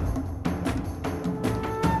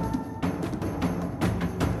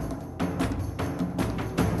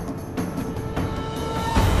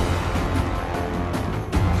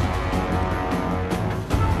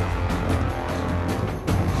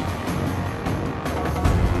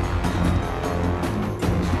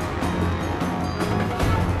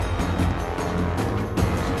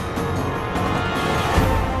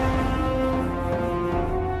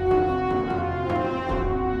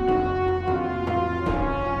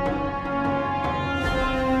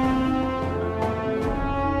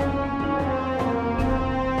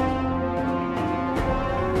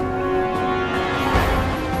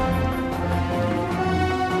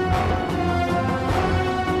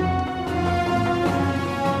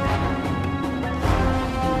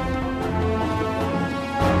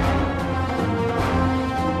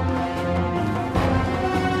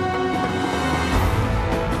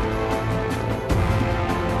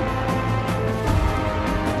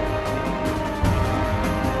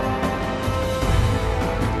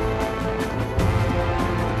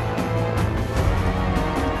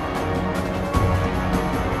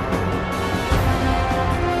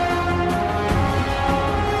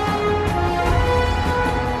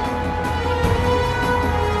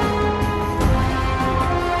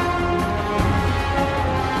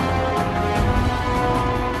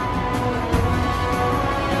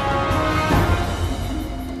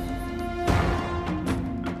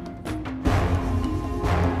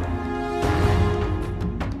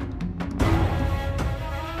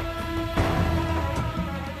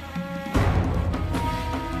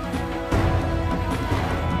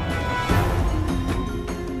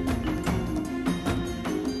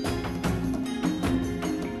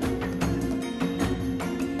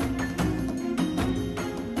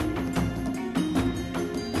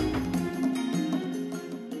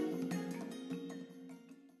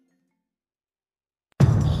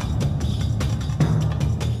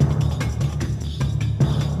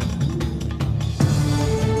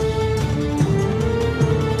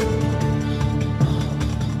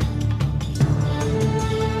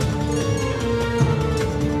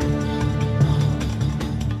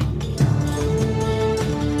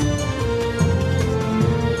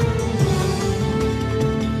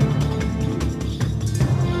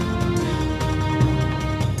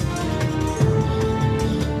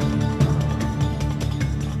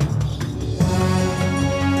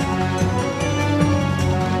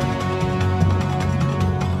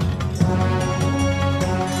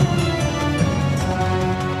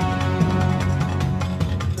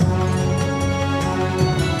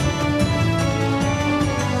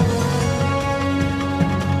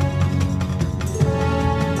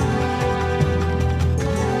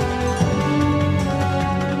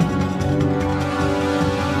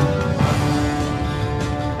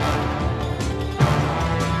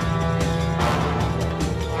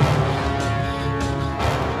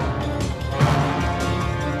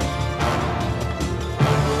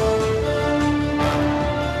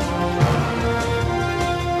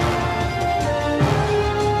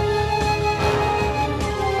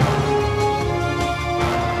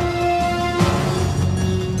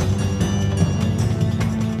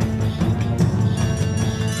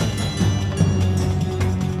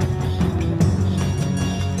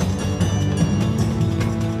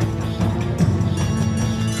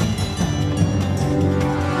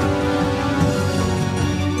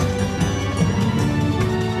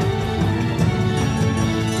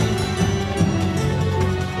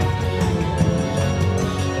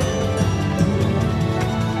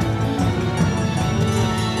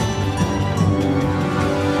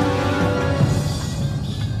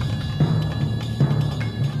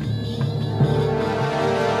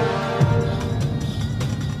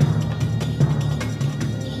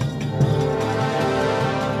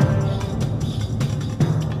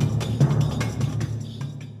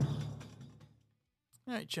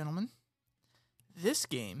 Gentlemen, this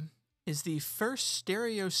game is the first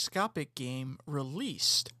stereoscopic game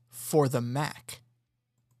released for the Mac.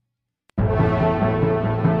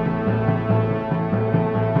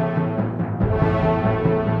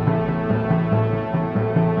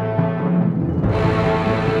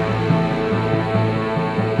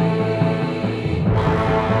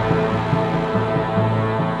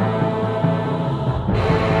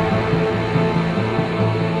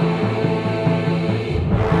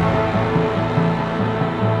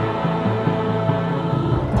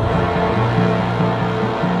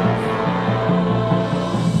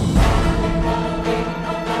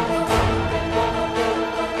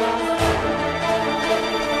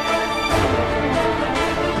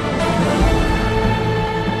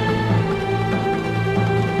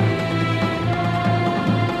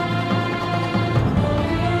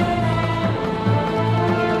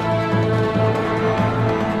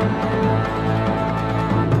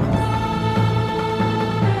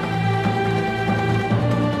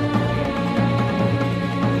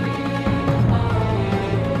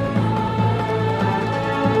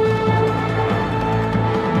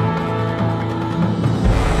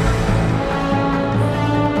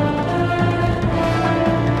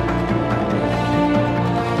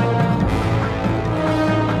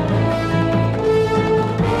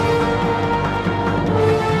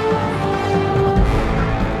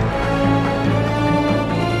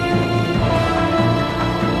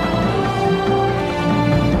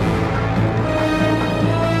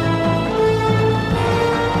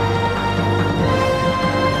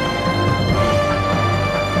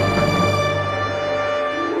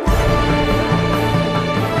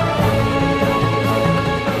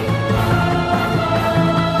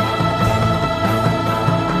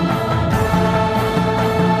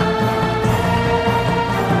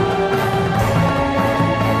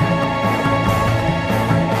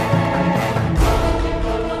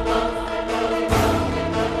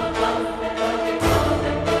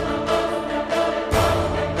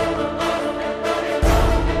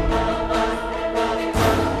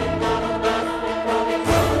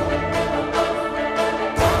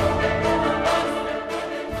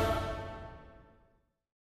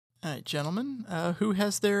 right, gentlemen. Who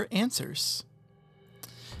has their answers?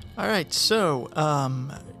 All right, so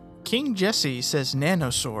King Jesse says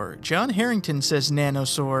Nanosaur, John Harrington says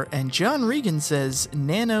Nanosaur, and John Regan says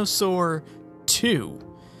Nanosaur 2.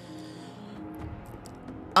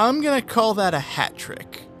 I'm going to call that a hat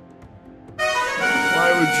trick.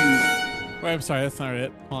 Why would you? Wait, I'm sorry, that's not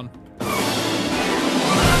it. Hold on.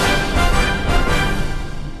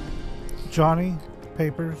 Johnny,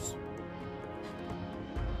 papers.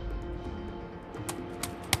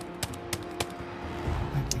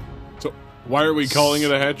 So why are we calling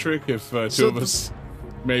it a hat trick if two of us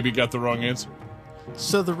maybe got the wrong answer?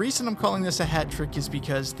 So the reason I'm calling this a hat trick is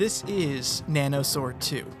because this is Nanosaur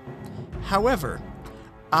 2. However,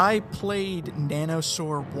 I played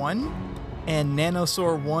Nanosaur 1, and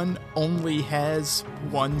Nanosaur 1 only has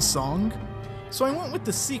one song. So I went with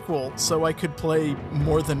the sequel so I could play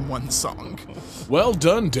more than one song. Well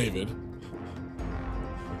done, David.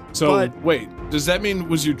 So, But- wait, does that mean,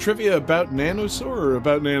 was your trivia about Nanosaur or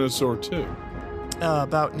about Nanosaur 2?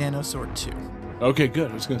 About Nanosaur 2. Okay, good.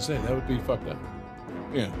 I was going to say, that would be fucked up.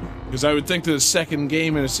 Yeah, because I would think that a second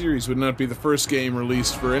game in a series would not be the first game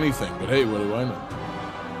released for anything, but hey, what do I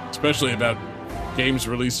know? Especially about games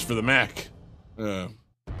released for the Mac.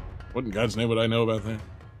 What in God's name would I know about that?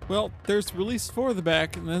 Well, there's released for the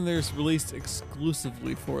Mac, and then there's released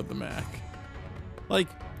exclusively for the Mac. Like,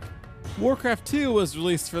 Warcraft 2 was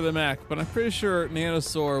released for the Mac, but I'm pretty sure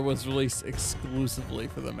Nanosaur was released exclusively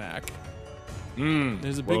for the Mac.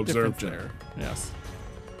 There's a big well difference observed, there. Yes.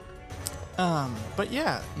 But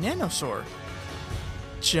yeah, Nanosaur.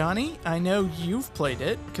 Johnny, I know you've played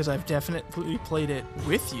it, because I've definitely played it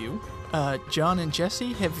with you. John and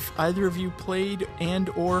Jesse, have either of you played and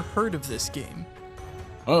or heard of this game?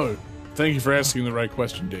 Oh, thank you for asking the right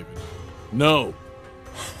question, David. No.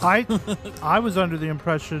 I was under the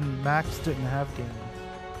impression Max didn't have games.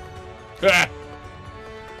 Ah!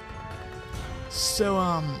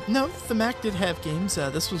 So, no, the Mac did have games.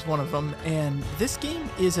 This was one of them, and this game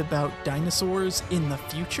is about dinosaurs in the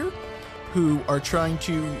future who are trying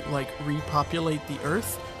to, like, repopulate the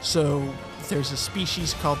Earth. So there's a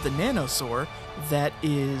species called the Nanosaur that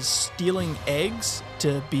is stealing eggs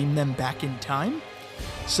to beam them back in time.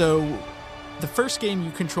 So the first game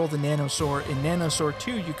you control the Nanosaur. In Nanosaur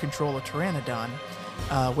 2, you control a Pteranodon.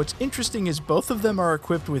 What's interesting is both of them are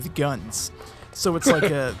equipped with guns. So it's like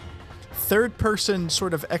a third-person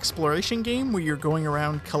sort of exploration game where you're going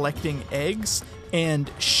around collecting eggs and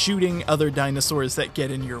shooting other dinosaurs that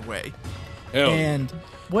get in your way. Hell. And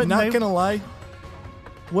Wouldn't not they- gonna lie,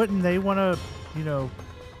 Wouldn't they want to,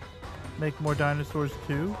 make more dinosaurs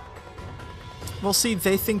too? well, see,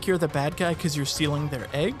 they think you're the bad guy because you're stealing their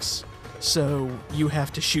eggs, so you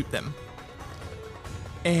have to shoot them.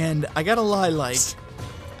 And I gotta lie, like,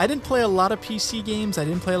 I didn't play a lot of PC games, I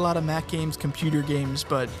didn't play a lot of Mac games, computer games,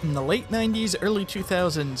 but in the late 90s, early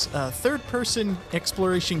 2000s, a third-person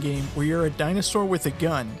exploration game where you're a dinosaur with a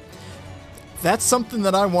gun, that's something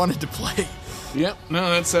that I wanted to play. Yep, no,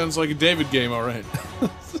 that sounds like a David game, all right.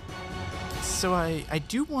 So I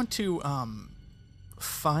do want to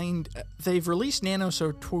find... They've released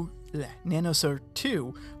Nanosaur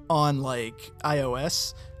 2 on, like,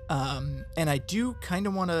 iOS, and I do kind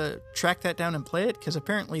of want to track that down and play it, because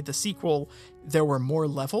apparently the sequel, there were more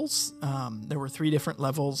levels. There were 3 different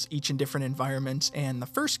levels, each in different environments, and the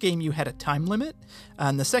first game you had a time limit,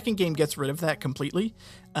 and the second game gets rid of that completely.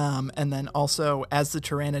 And then also, as the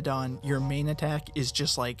Pteranodon, your main attack is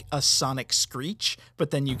just like a sonic screech,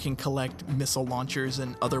 but then you can collect missile launchers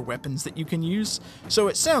and other weapons that you can use. So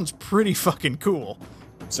it sounds pretty fucking cool.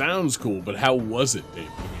 Sounds cool, but how was it, David?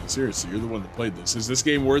 I mean, seriously, you're the one that played this. Is this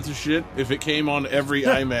game worth a shit? If it came on every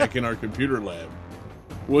iMac in our computer lab,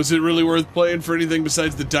 was it really worth playing for anything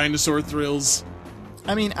besides the dinosaur thrills?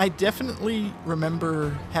 I mean, I definitely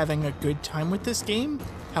remember having a good time with this game.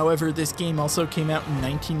 However, this game also came out in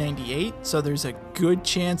 1998, so there's a good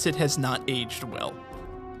chance it has not aged well.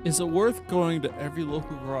 Is it worth going to every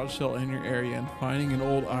local garage sale in your area and finding an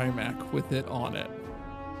old iMac with it on it?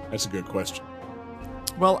 That's a good question.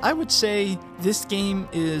 Well, I would say this game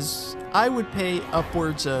is... I would pay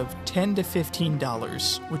upwards of $10 to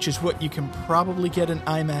 $15, which is what you can probably get an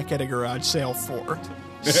iMac at a garage sale for.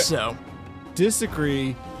 So...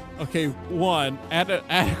 Disagree. Okay, one, at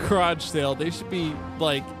a garage sale, they should be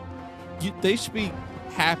like, they should be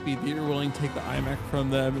happy that you're willing to take the iMac from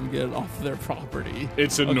them and get it off of their property.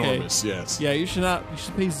 It's Okay. enormous, yes. Yeah, you should not. You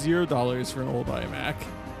should pay $0 for an old iMac.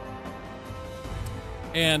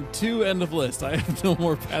 And 2, end of list. I have no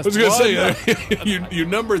more past. I was going to one. say, you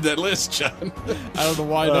numbered that list, John. I don't know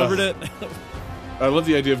why I numbered it. I love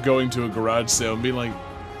the idea of going to a garage sale and being like,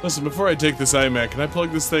 Listen, before I take this iMac, can I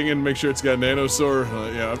plug this thing in and make sure it's got Nanosaur?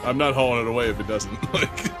 Yeah, I'm not hauling it away if it doesn't.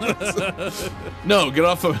 No, get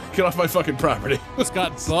off my fucking property. It's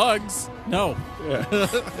got bugs. No. Yeah.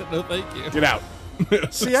 No, thank you. Get out.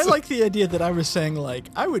 See, I like the idea that I was saying, like,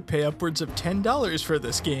 I would pay upwards of $10 for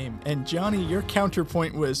this game, and Johnny, your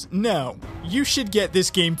counterpoint was, no, you should get this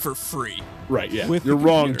game for free. Right, yeah. With You're the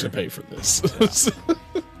wrong computer. to pay for this.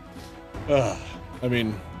 I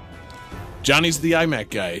mean, Johnny's the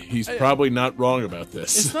iMac guy. He's probably not wrong about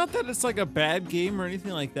this. It's not that it's like a bad game or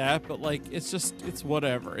anything like that, but like it's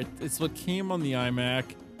whatever. It's what came on the iMac.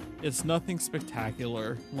 It's nothing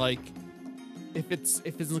spectacular. Like if it's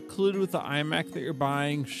included with the iMac that you're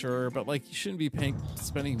buying, sure, but like you shouldn't be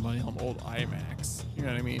spending money on old iMacs. You know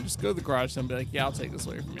what I mean? Just go to the garage and be like, yeah, I'll take this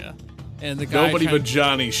away from you. And the guy Nobody kinda- but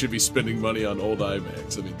Johnny should be spending money on old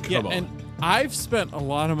iMacs. I mean, come on. And I've spent a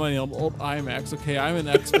lot of money on old iMacs. Okay, I'm an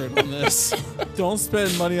expert on this. Don't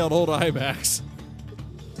spend money on old iMacs.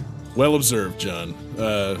 Well observed, John.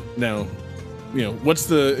 Now, what's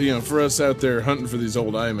the, for us out there hunting for these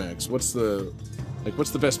old iMacs, what's the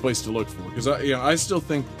best place to look for? Because I still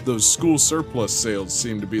think those school surplus sales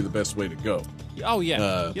seem to be the best way to go. Oh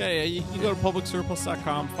yeah, yeah. You go to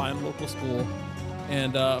publicsurplus.com, find a local school,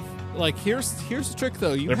 and like here's the trick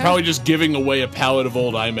though. They're probably just giving away a pallet of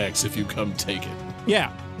old iMacs if you come take it.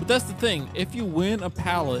 Yeah, but that's the thing. If you win a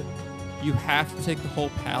pallet, you have to take the whole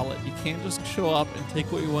pallet. You can't just show up and take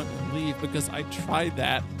what you want and leave, because I tried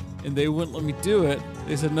that and they wouldn't let me do it.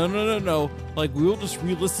 They said, no. Like, we will just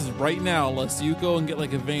relist this right now unless you go and get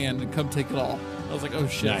like a van and come take it all. I was like, oh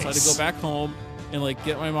shit. Nice. So I had to go back home and like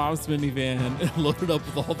get my mom's minivan and load it up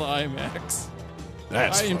with all the iMacs.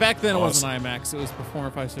 That's And back then it awesome. wasn't iMacs. It was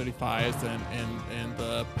Performer 575s and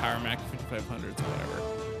the Power Mac 5500s or whatever.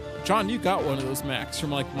 John, you got one of those Macs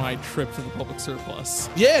from like my trip to the public surplus.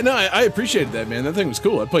 Yeah, no, I appreciated that, man. That thing was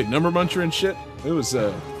cool. I played Number Muncher and shit. It was,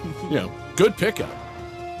 good pickup.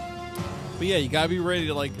 But yeah, you gotta be ready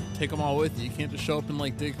to like take them all with you. You can't just show up and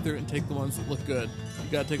like dig through it and take the ones that look good.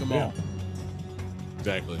 You gotta take them all.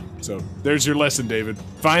 Exactly. So there's your lesson, David.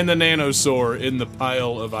 Find the Nanosaur in the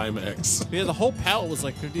pile of iMacs. But yeah, the whole pallet was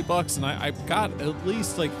like $50, and I got at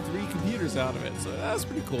least like 3 computers out of it. So that's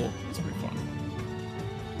pretty cool. It's pretty fun.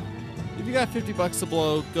 If you got $50 to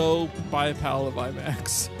blow, go buy a pallet of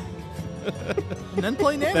iMacs. And then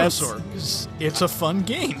play Nanosaur, because it's a fun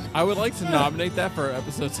game. I would like to nominate that for our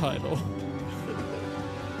episode title.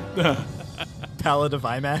 Palette of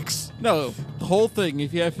IMAX. No, the whole thing.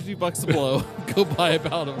 If you have $50 to blow, go buy a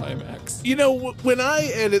pallet of iMacs. You know, when I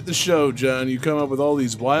edit the show, John, you come up with all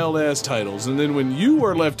these wild-ass titles, and then when you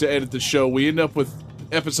are left to edit the show, we end up with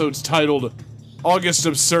episodes titled August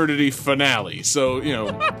Absurdity Finale. So,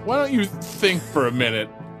 why don't you think for a minute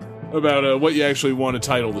about what you actually want to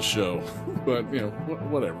title the show? But,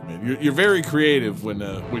 whatever, man. You're very creative when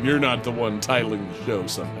you're not the one titling the show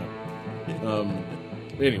somehow.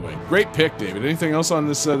 Anyway, great pick, David. Anything else on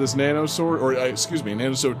this Nanosaur, or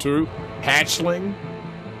Nanosaur 2 Hatchling?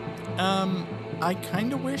 I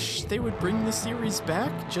kind of wish they would bring the series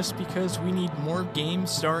back, just because we need more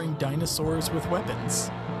games starring dinosaurs with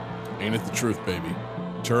weapons. Ain't it the truth, baby?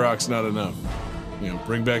 Turok's not enough.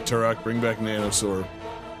 Bring back Turok, bring back Nanosaur,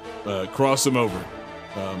 cross them over.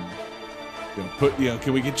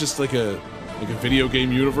 Can we get just like a video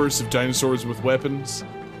game universe of dinosaurs with weapons?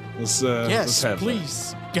 Let's Yes, have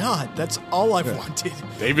please. God, that's all I've wanted.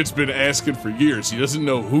 that. David's been asking for years. He doesn't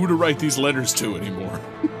know who to write these letters to anymore.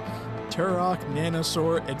 Turok,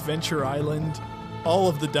 Nanosaur, Adventure Island, all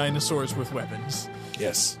of the dinosaurs with weapons.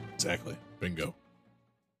 Yes, exactly. Bingo.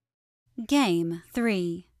 Game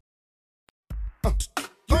 3.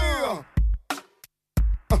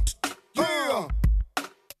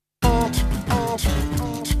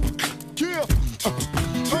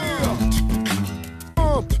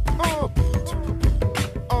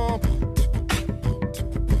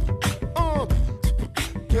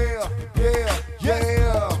 Yeah.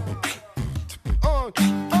 Yeah.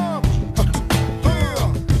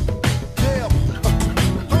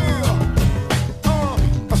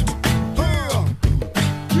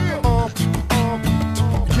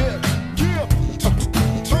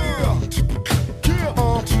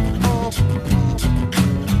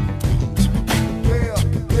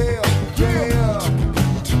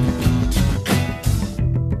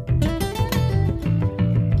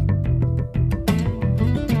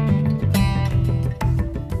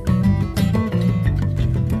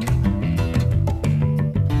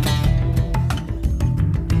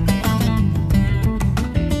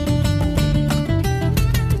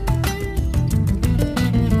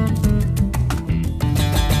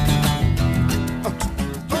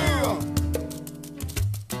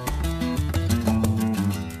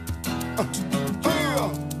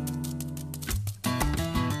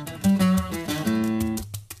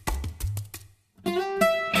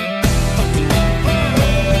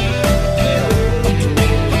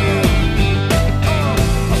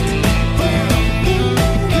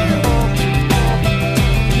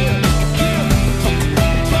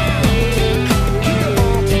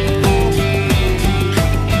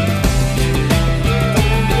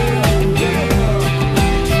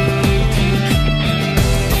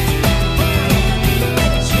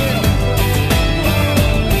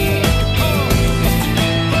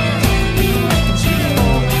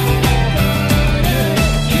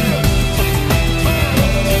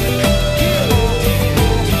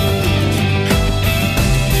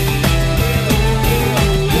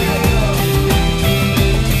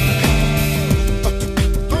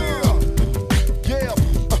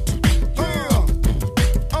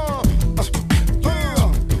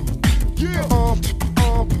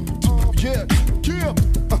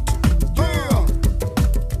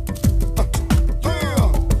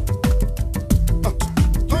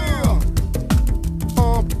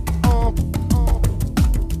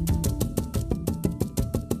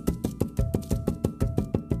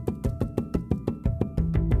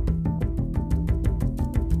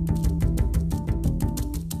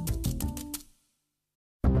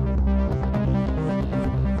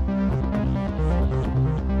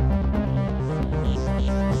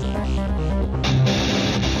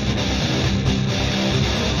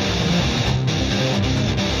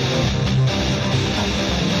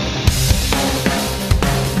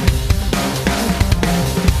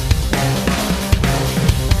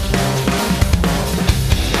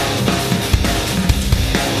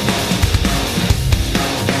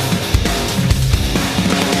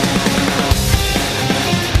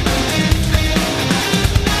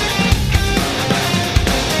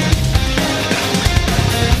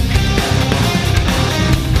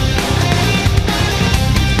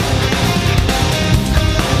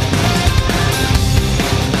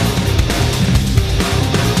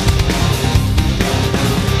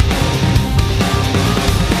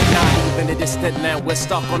 in a distant land. We're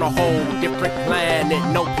stuck on a whole different planet.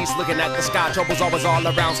 No peace looking at the sky. Trouble's always all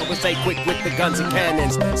around, so we stay quick with the guns and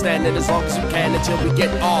cannons. Standing as long as we can until we get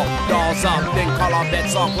all dolls up. Then call our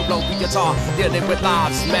bets off, we'll blow the guitar. Dealing with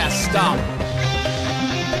lives messed up.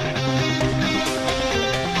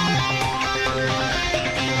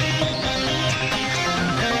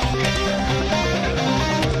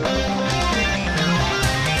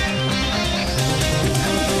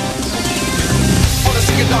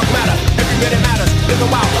 Dark matter, every minute matters. Live a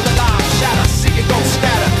while, other lives shatter. See it go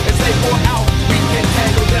scatter as they pour out. We can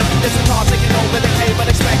handle them. This is hard taking over the cave,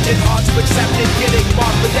 unexpected, hard to accept it. Getting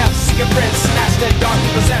marked for death, seeking friends snatched and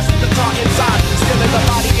darkly possessed. The thought inside, still in the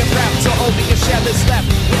body and breath. So only a shell is left.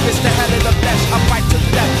 Witness the hell in the flesh. I fight to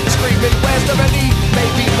the death, screaming, where's the relief?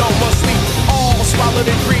 Maybe no more sleep. All swallowed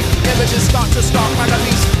in grief. Images start to stalk my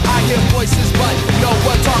release. I hear voices, but no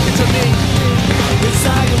one talking to me. It's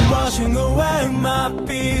like I'm washing away my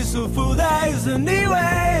peaceful days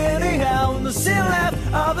anyway. Anyhow, nothing left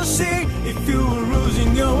of the sea. If you were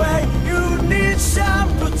losing your way, you need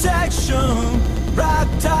some protection.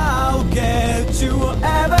 Right, I'll get you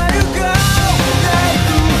wherever you go. They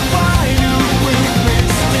could find you with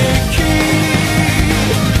sticky.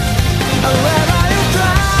 Wherever you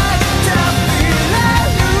try, tell me that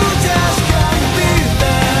you just can't be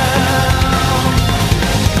there.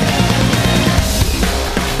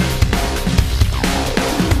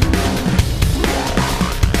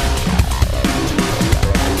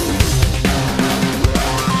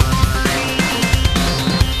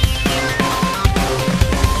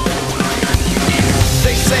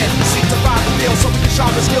 So we can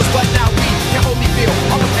sharpen skills, but now we can only feel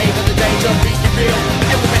all the pain and the danger of being real.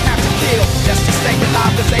 And we may have to kill just to stay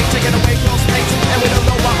alive, cause they taking away close mates, and we don't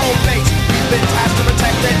know our own fates. We've been tasked to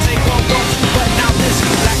protect and take on those, but now this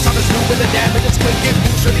black time is moving, the damage is quick. It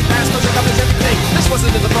moves really fast, cause it covers everything. This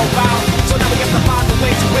wasn't in the profile, so now we have to find a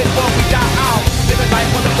way to win while we die out. Living life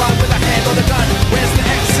on the run with a hand on the gun. Where's the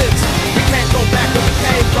exit? We can't go back where we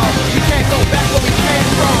came from. We can't go back where we came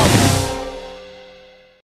from.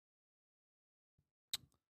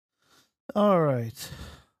 All right.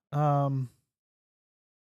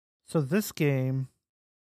 So this game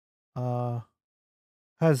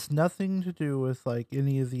has nothing to do with like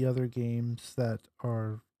any of the other games that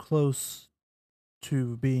are close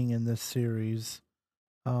to being in this series.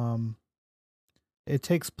 It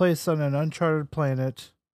takes place on an uncharted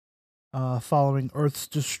planet following Earth's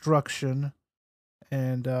destruction,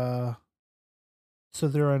 and so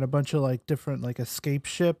they're on a bunch of like different like escape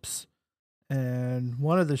ships. And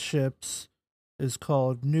one of the ships is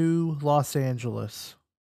called New Los Angeles.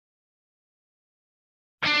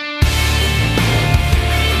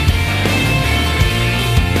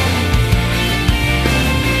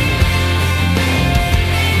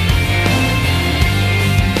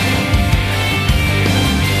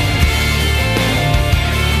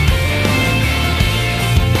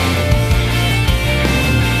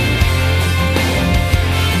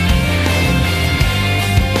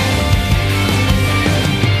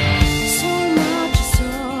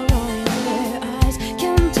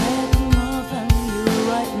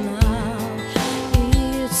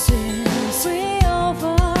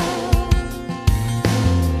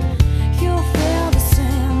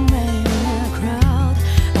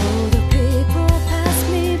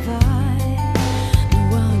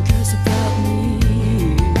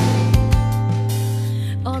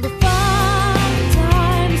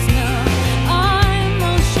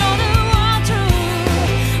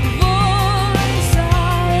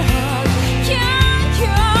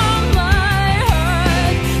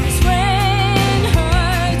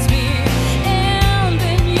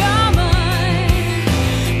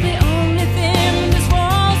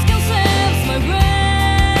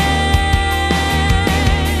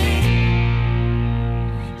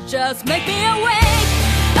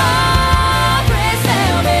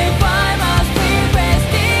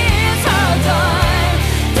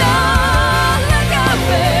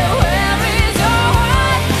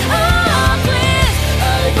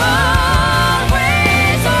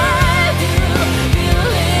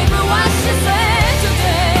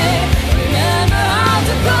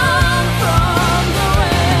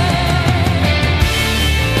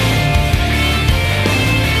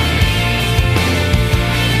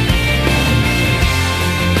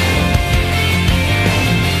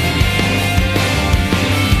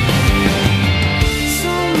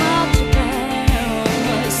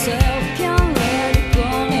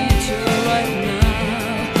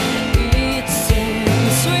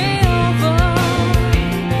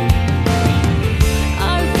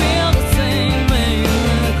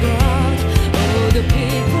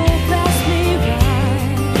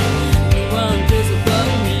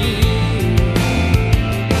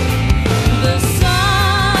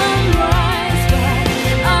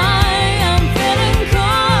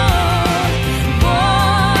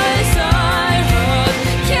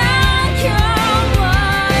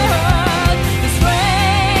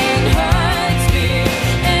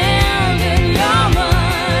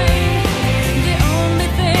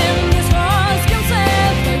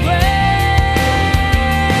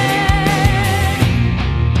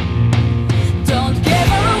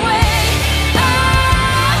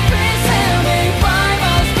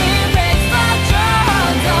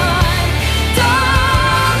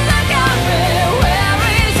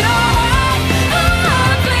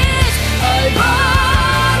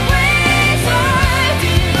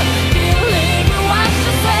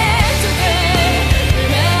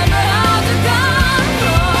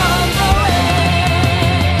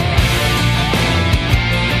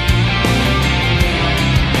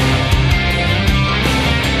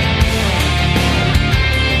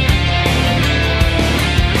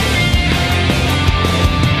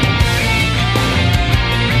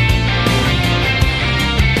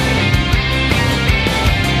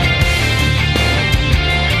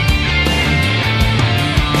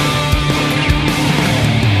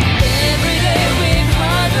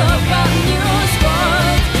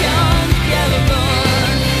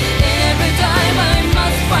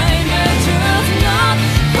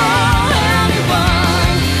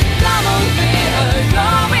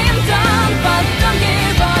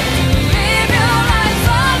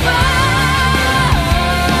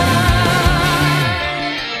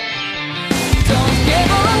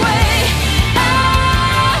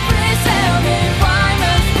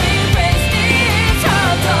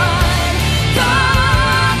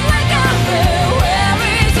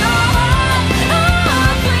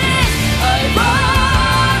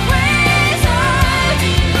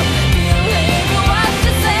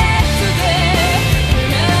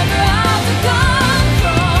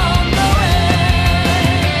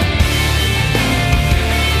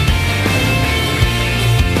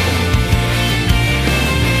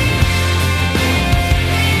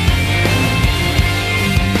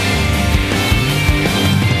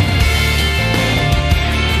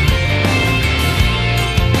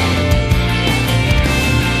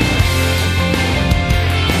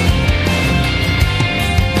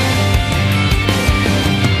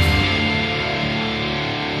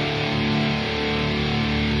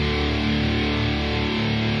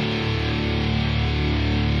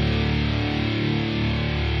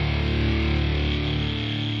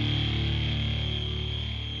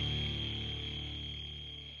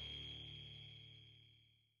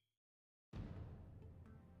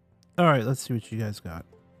 All right, let's see what you guys got.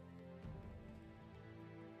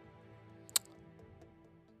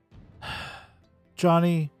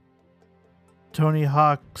 Johnny, Tony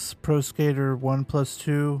Hawk's Pro Skater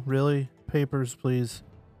 1+2. Really? Papers, please.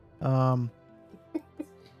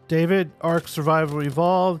 David, Ark Survival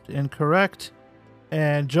Evolved. Incorrect.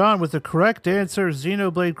 And John with the correct answer,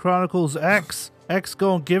 Xenoblade Chronicles X. X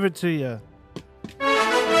gonna give it to you.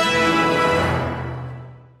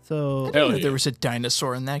 So Hell yeah. There was a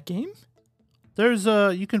dinosaur in that game? there's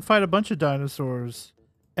you can fight a bunch of dinosaurs,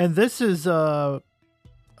 and this is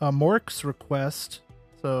Mork's request.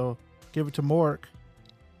 So give it to Mork.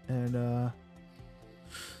 And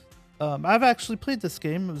I've actually played this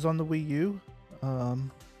game. It was on the Wii U.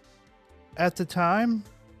 At the time,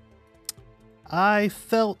 I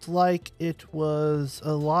felt like it was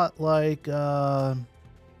a lot like. Are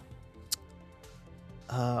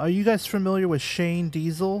you guys familiar with Shane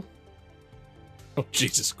Diesel? Oh,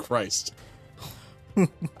 Jesus Christ.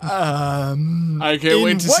 I I can't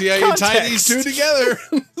wait to see how you tie these two together.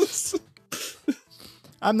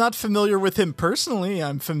 I'm not familiar with him personally.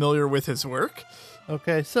 I'm familiar with his work.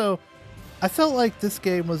 Okay, so I felt like this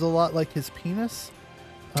game was a lot like his penis.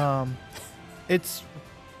 It's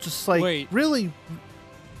just like Wait. really.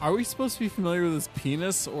 Are we supposed to be familiar with his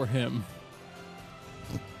penis or him?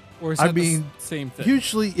 Or is I that the mean, same thing?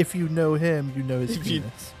 Usually, if you know him, you know his If you-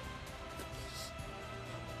 penis.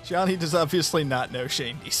 Johnny does obviously not know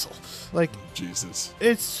Shane Diesel. Like Jesus.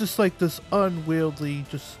 it's just like this unwieldy,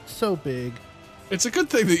 just so big. It's a good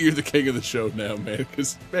thing that you're the king of the show now, man,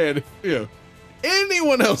 because, man, if,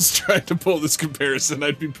 anyone else tried to pull this comparison,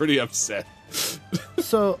 I'd be pretty upset.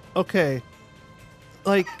 So okay,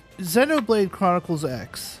 like Xenoblade Chronicles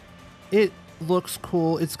X, it looks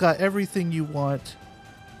cool. It's got everything you want,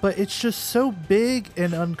 but it's just so big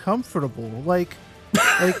and uncomfortable. Like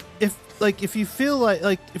if you feel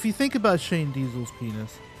like if you think about Shane Diesel's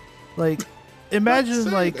penis, like imagine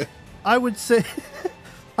saying like that. I would say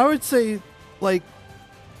like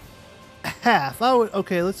half.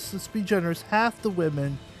 Let's be generous. Half the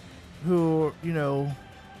women who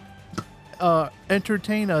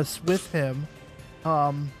entertain us with him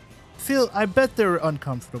I bet they're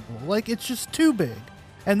uncomfortable. Like it's just too big.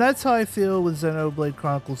 And that's how I feel with Xenoblade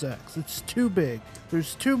Chronicles X. It's too big.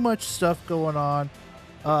 There's too much stuff going on.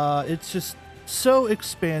 It's just so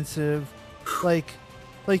expansive. Like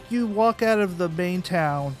you walk out of the main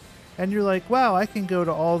town and you're like, wow, I can go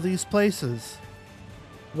to all these places.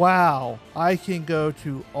 Wow, I can go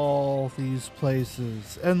to all these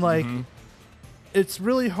places. And like it's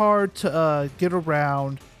really hard to get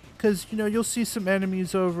around because you'll see some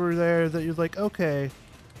enemies over there that you're like, okay,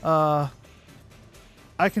 I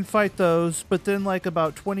can fight those, but then like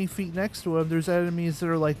about 20 feet next to them, there's enemies that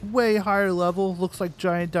are like way higher level, looks like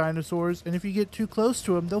giant dinosaurs, and if you get too close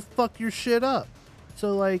to them, they'll fuck your shit up.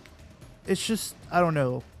 So like, it's just, I don't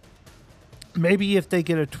know. Maybe if they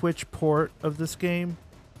get a Twitch port of this game,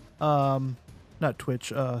 not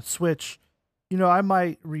Twitch, Switch, I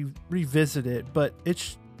might revisit it, but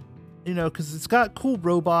it's, because it's got cool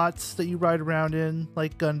robots that you ride around in,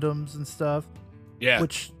 like Gundams and stuff. Yeah.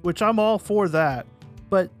 Which I'm all for that.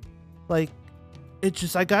 But, like, it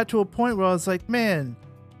just, I got to a point where I was like, man,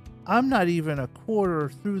 I'm not even a quarter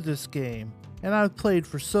through this game. And I've played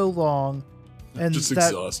for so long. And Just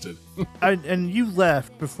exhausted. and you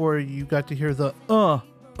left before you got to hear the,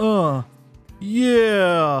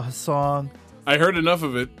 yeah song. I heard enough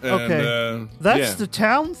of it. And, Okay. That's yeah. the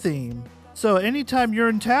town theme. So anytime you're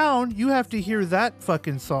in town, you have to hear that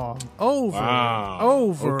fucking song over, Wow.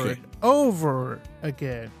 over, Okay. over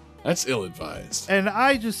again. That's ill-advised. And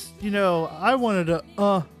I just, I wanted to,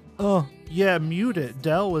 mute it.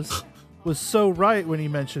 Dell was so right when he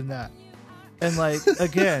mentioned that. And like,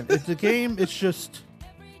 again, it's a game. It's just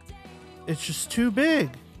too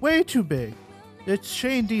big, way too big. It's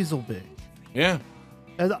Shane Diesel big. Yeah.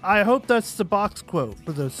 And I hope that's the box quote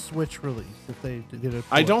for the Switch release if they get it.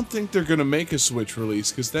 I don't think they're going to make a Switch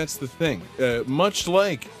release because that's the thing. Much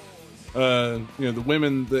like, the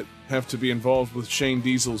women that have to be involved with Shane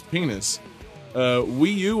Diesel's penis,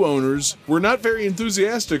 Wii U owners were not very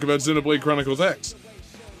enthusiastic about Xenoblade Chronicles X.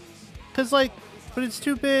 Because, like, but it's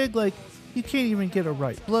too big. Like, you can't even get a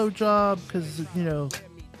right blowjob because,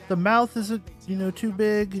 the mouth isn't, too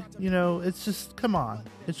big. It's just, come on.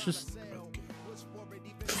 It's just,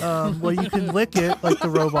 well, you can lick it like the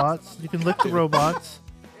robots. You can lick the robots.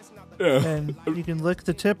 Yeah. And you can lick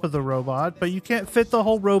the tip of the robot, but you can't fit the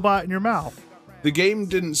whole robot in your mouth. The game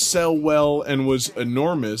didn't sell well and was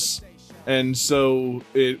enormous, and so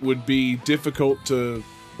it would be difficult to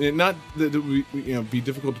not that it would be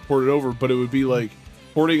difficult to port it over, but it would be like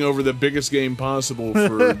porting over the biggest game possible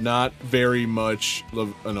for not very much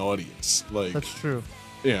of an audience. Like, That's true.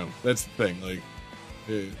 you know, that's the thing. Like,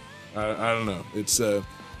 I don't know. It's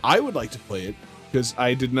I would like to play it because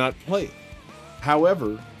I did not play it.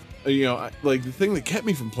 However, you know, like the thing that kept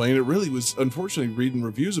me from playing it really was unfortunately reading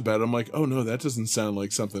reviews about it. I'm like, oh no, that doesn't sound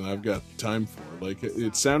like something I've got time for. Like,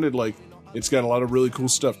 it sounded like it's got a lot of really cool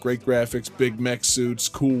stuff, great graphics, big mech suits,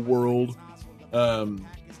 cool world.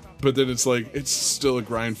 But then it's like it's still a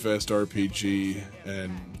grindfest RPG,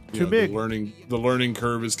 and Too big. the learning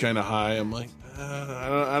curve is kind of high. I'm like,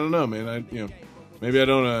 I don't know, man. Maybe I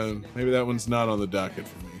don't. Maybe that one's not on the docket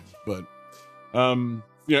for me. But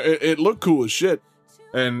it looked cool as shit,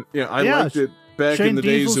 and I liked it back Shane in the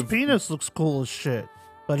Diesel's days of. penis looks cool as shit,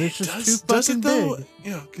 but it's just too Does fucking it though? big.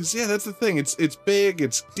 Yeah, because that's the thing. It's big.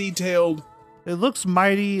 It's detailed. It looks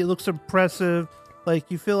mighty. It looks impressive.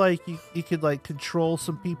 Like, you feel like you could, like, control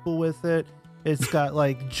some people with it. It's got,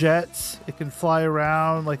 like, jets. It can fly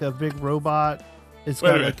around like a big robot. It's Wait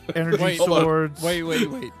a got, minute. like, energy Wait, hold on. swords. Wait.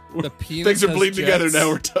 The penis Things are has bleeding together jets.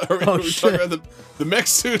 now. We're talking shit. about the mech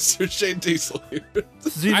suits or Shane Diesel here. Either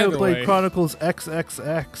Xenoblade way. Chronicles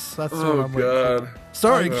XXX. That's what Oh I'm waiting for.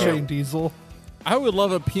 Sorry, Oh. Shane Diesel. I would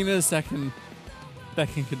love a penis that can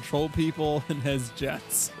control people and has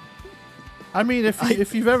jets. I mean,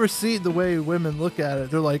 if you've ever seen the way women look at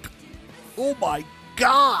it, they're like, "Oh my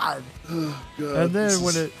god!" And then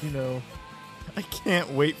when it, I can't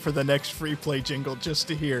wait for the next free play jingle just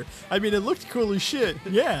to hear. I mean, it looked cool as shit.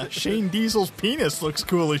 Yeah, Shane Diesel's penis looks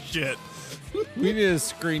cool as shit. We need a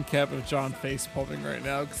screen cap of John face palming right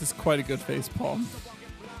now because it's quite a good face palm.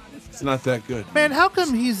 It's not that good. man, how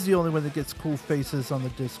come he's the only one that gets cool faces on the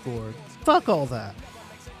Discord? Fuck all that.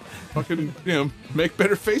 Fucking, make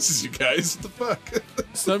better faces, you guys. What the fuck?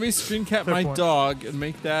 So let me screen cap Fair my point. dog and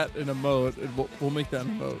make that an emote, and we'll make that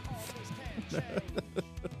an emote.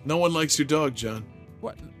 No one likes your dog, John.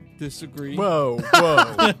 What? Disagree? Whoa.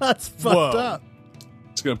 That's fucked Whoa. up.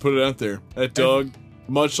 Just gonna put it out there. That dog,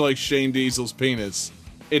 much like Shane Diesel's penis,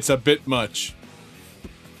 it's a bit much.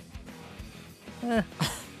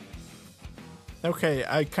 Okay,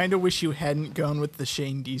 I kind of wish you hadn't gone with the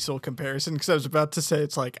Shane Diesel comparison because I was about to say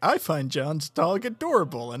it's like, I find John's dog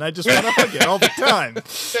adorable and I just want to hug it all the time.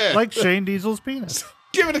 Like Shane Diesel's penis.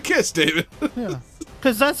 Give it a kiss, David. Yeah.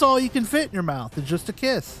 Because that's all you can fit in your mouth. It's just a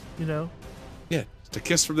kiss, Yeah, just a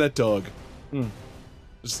kiss from that dog.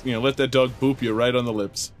 Just let that dog boop you right on the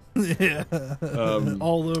lips. Yeah.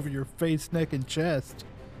 All over your face, neck, and chest.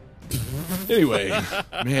 Anyway,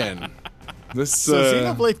 man, this So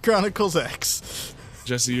Xenoblade Chronicles X.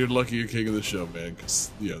 Jesse, you're lucky you're king of the show, man. Because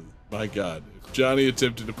my God, if Johnny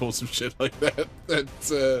attempted to pull some shit like that,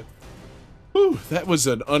 that was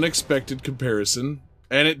an unexpected comparison,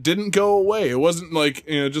 and it didn't go away. It wasn't like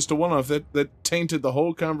just a one-off. That tainted the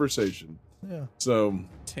whole conversation. Yeah. So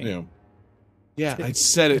yeah, I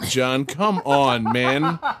said it, John. Come on,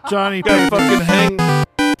 man. Johnny Gotta Paper. fucking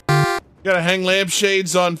gotta hang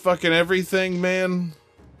lampshades on fucking everything, man.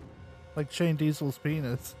 Like Shane Diesel's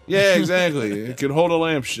penis. Yeah, exactly. It could hold a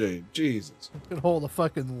lampshade. Jesus. It could hold a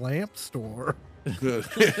fucking lamp store.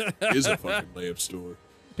 It is a fucking lamp store.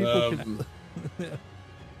 People could.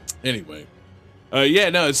 Anyway.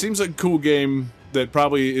 No, it seems like a cool game that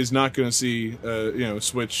probably is not going to see,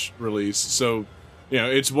 Switch release. So,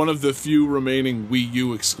 it's one of the few remaining Wii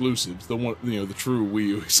U exclusives. The one, the true Wii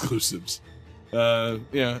U exclusives.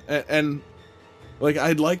 And like,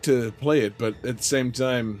 I'd like to play it, but at the same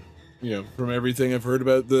time, from everything I've heard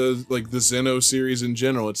about the Xeno series in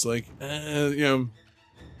general, it's like,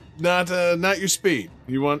 not your speed.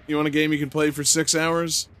 You want a game you can play for 6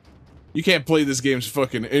 hours? You can't play this game's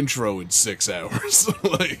fucking intro in 6 hours.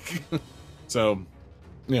 So,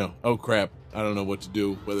 oh crap. I don't know what to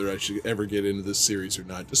do, whether I should ever get into this series or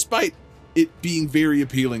not, despite it being very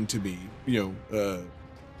appealing to me,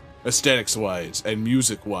 aesthetics-wise and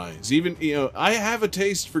music-wise. Even, I have a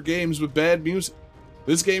taste for games with bad music.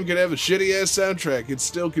 This game could have a shitty-ass soundtrack. It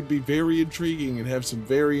still could be very intriguing and have some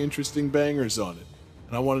very interesting bangers on it.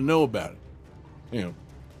 And I want to know about it.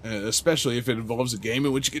 Especially if it involves a game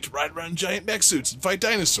in which you get to ride around in giant mech suits and fight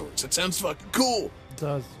dinosaurs. That sounds fucking cool. It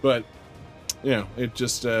does. But, it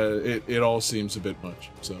just, it all seems a bit much.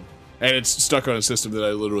 So, and it's stuck on a system that I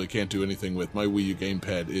literally can't do anything with. My Wii U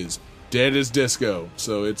gamepad is dead as disco.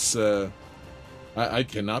 So it's, I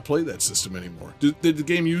cannot play that system anymore. Did the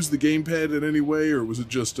game use the gamepad in any way, or was it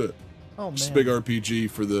just a big RPG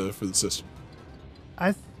for the system?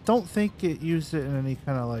 I don't think it used it in any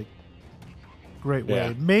kind of like great way.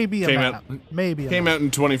 Yeah. Maybe a Came map. out- Maybe a Came map. out in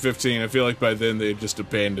 2015. I feel like by then they had just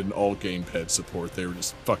abandoned all gamepad support. They were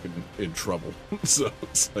just fucking in trouble. So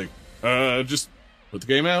it's like, just put the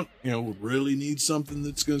game out. You know, we really need something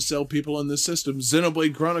that's going to sell people on this system.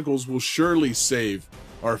 Xenoblade Chronicles will surely save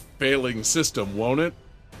our failing system, won't it?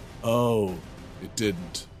 Oh, it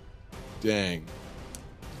didn't. Dang.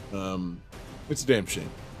 It's a damn shame,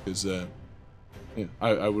 because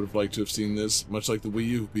I would have liked to have seen this, much like the Wii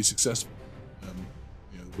U, be successful.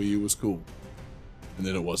 The Wii U was cool, and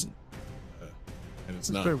then it wasn't, and it's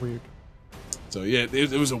not. Very weird. So yeah,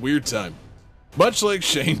 it was a weird time. Much like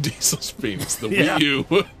Shane Diesel's penis, the Wii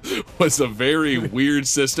U was a very weird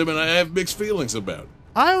system, and I have mixed feelings about it.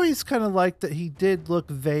 I always kind of liked that he did look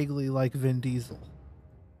vaguely like Vin Diesel.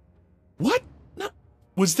 What? No,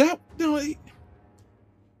 was that no?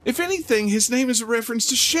 If anything, his name is a reference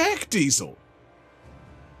to Shaq Diesel.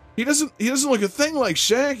 He doesn't look a thing like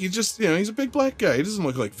Shaq. He just, he's a big black guy. He doesn't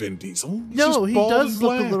look like Vin Diesel. He's No, just he bald does and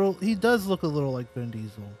look black. a little. He does look a little like Vin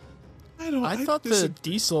Diesel. I thought the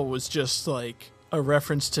Diesel was just like a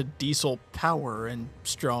reference to diesel power and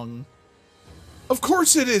strong. Of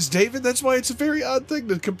course it is, David. That's why it's a very odd thing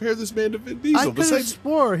to compare this man to Vin I Diesel. could have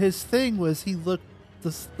swore his thing was he looked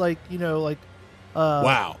this like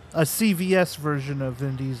wow, a CVS version of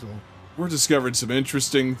Vin Diesel. we're discovering some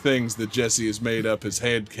interesting things that Jesse has made up his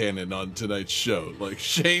headcanon on tonight's show. Like,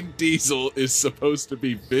 Shane Diesel is supposed to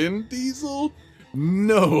be Vin Diesel?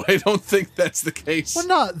 No, I don't think that's the case. Well,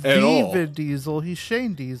 not at the all. Vin Diesel. He's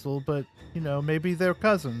Shane Diesel, but maybe they're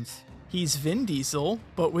cousins. He's Vin Diesel,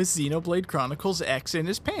 but with Xenoblade Chronicles X in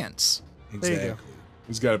his pants. There you go. Exactly.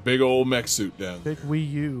 He's got a big old mech suit down there. Big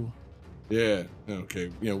Wii U. Yeah, okay.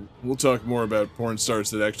 We'll talk more about porn stars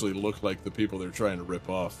that actually look like the people they're trying to rip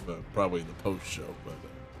off, probably in the post-show.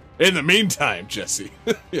 But in the meantime, Jesse,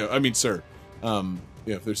 sir,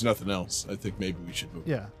 if there's nothing else, I think maybe we should move.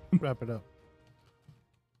 Yeah, wrap it up.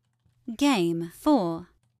 Game 4.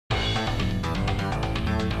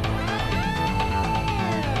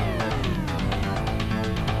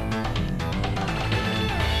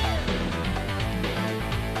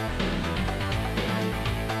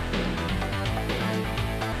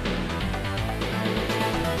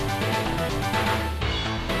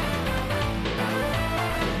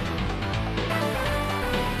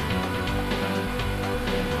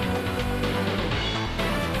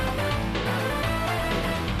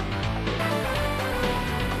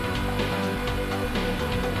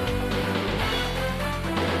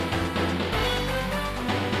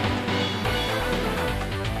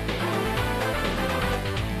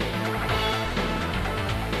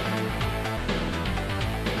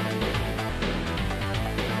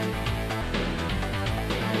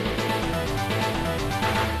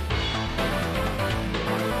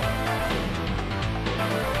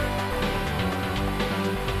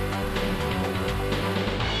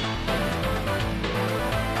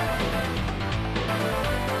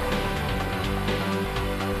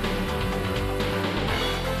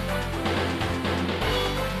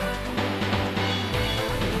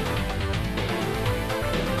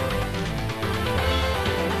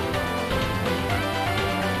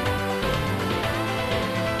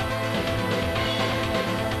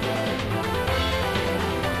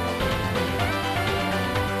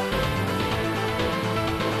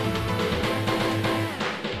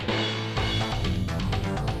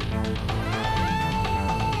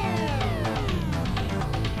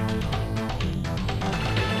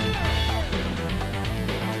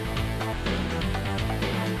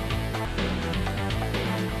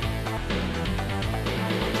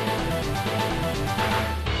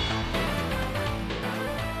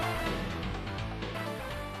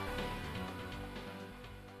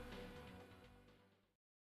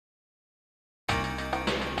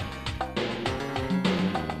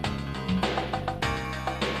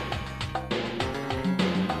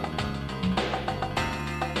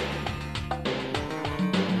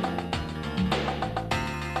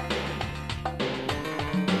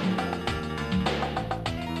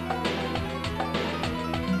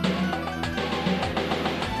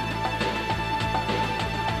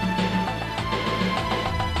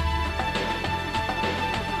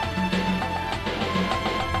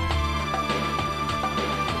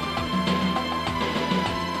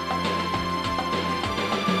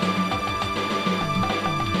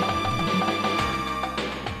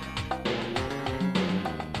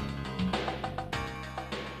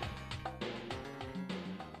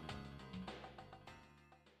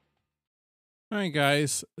 All right,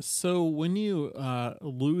 guys. So when you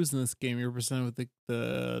lose in this game, you're presented with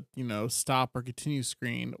the stop or continue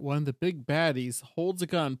screen. One of the big baddies holds a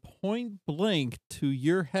gun point blank to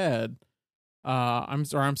your head. I'm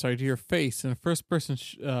sorry, to your face in a first person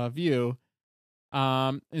view.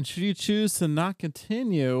 And should you choose to not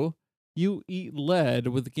continue, you eat lead,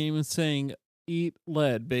 with the game saying eat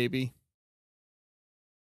lead, baby.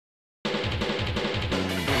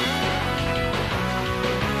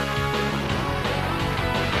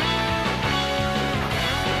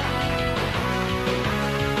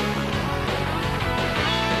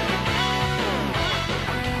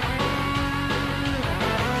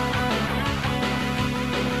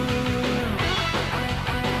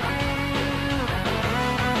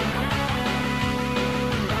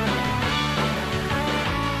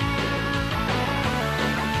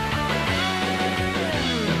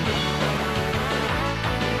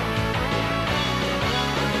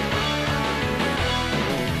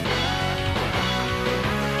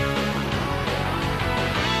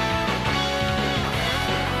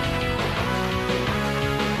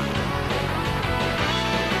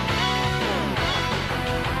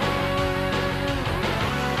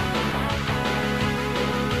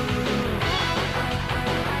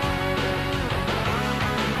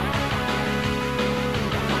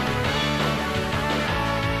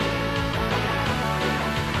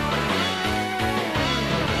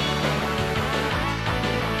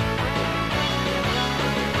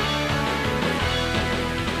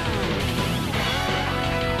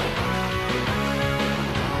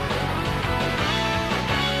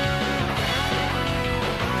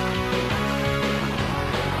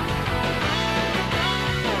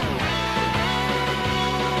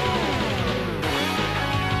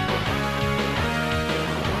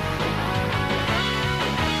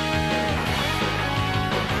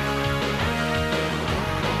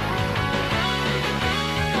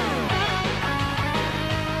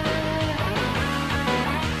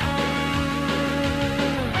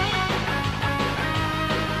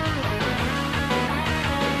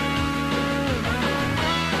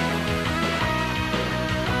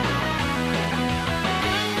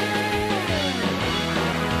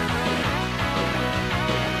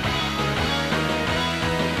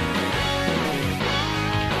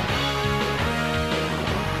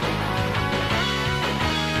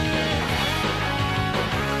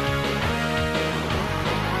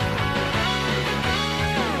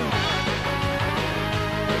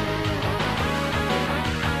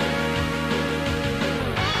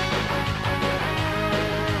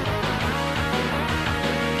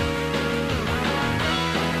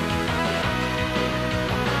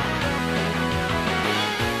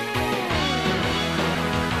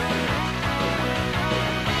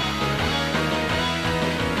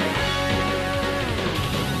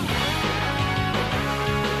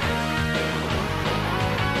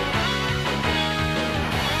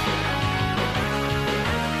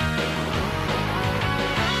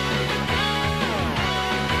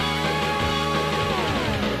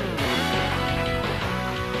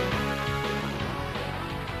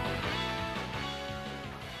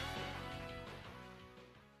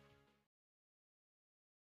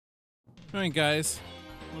 All right, guys,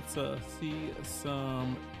 let's see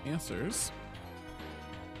some answers.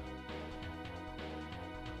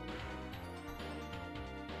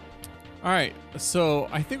 All right, so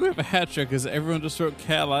I think we have a hat trick because everyone just wrote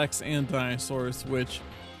Cadillacs and dinosaurs, which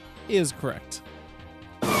is correct.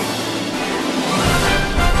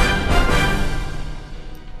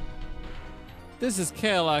 This is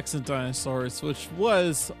Cadillacs and Dinosaurs, which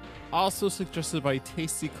was also suggested by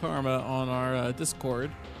Tasty Karma on our Discord.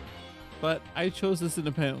 But I chose this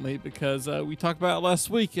independently because we talked about it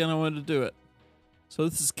last week and I wanted to do it. So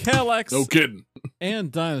this is Cadillacs No kidding.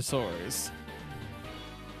 and Dinosaurs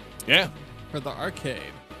Yeah. for the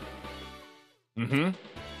arcade. Mm-hmm.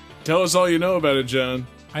 Tell us all you know about it, John.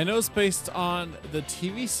 I know it's based on the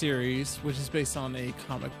TV series, which is based on a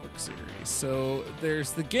comic book series. So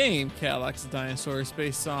there's the game Cadillacs and Dinosaurs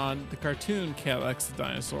based on the cartoon Cadillacs and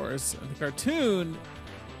Dinosaurs. And the cartoon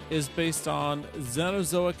is based on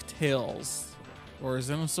Xenozoic Tales or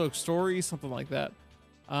Xenozoic Stories, something like that.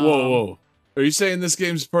 Whoa. Are you saying this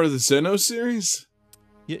game's part of the Xeno series?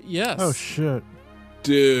 Yes. Oh, shit.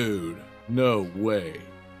 Dude, no way.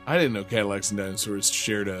 I didn't know Cadillacs and Dinosaurs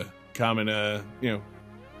shared a common,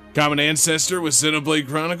 common ancestor with Xenoblade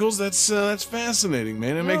Chronicles. That's fascinating,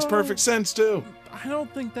 man. It makes perfect sense, too. I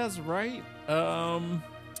don't think that's right.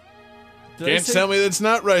 Can't tell me that's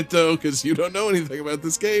not right, though, because you don't know anything about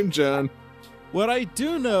this game, John. What I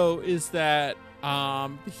do know is that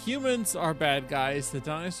the humans are bad guys. The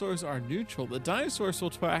dinosaurs are neutral. The dinosaurs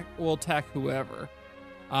will attack whoever.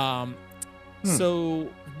 So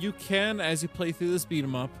you can, as you play through this beat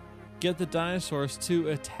 'em up, get the dinosaurs to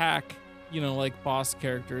attack, like boss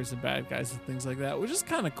characters and bad guys and things like that, which is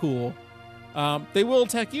kind of cool. They will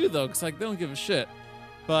attack you though, because they don't give a shit.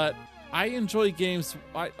 But I enjoy games.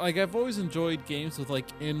 I've always enjoyed games with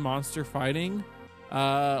in monster fighting.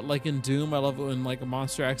 Like in Doom, I love it when like a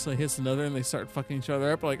monster accidentally hits another and they start fucking each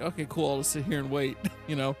other up. Like, okay, cool, I'll just sit here and wait.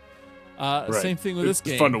 You know. Right. Same thing with this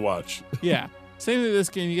game. It's fun to watch. Yeah. Same thing with this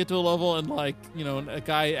game. You get to a level and like, you know, a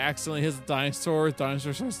guy accidentally hits a dinosaur. The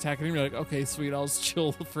dinosaur starts attacking him. You're like, okay, sweet. I'll just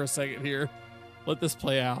chill for a second here. Let this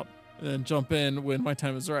play out. And then jump in when my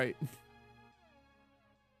time is right.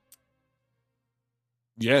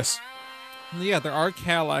 Yes. And yeah, there are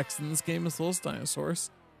Cadillacs in this game as well as dinosaurs.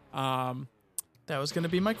 That was going to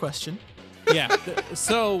be my question. Yeah.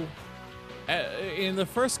 So in the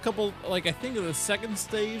first couple, like I think in the second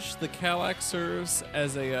stage, the Cadillac serves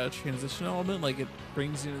as a transition element, like it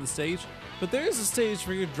brings you to the stage. But there is a stage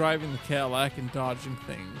where you're driving the Cadillac and dodging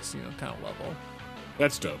things, you know, kind of level.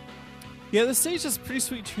 That's dope. Yeah, the stage has pretty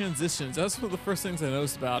sweet transitions. That's one of the first things I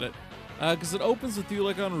noticed about it, because it opens with you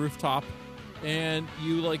like on a rooftop, and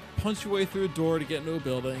you like punch your way through a door to get into a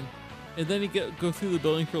building, and then you go through the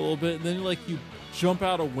building for a little bit, and then you jump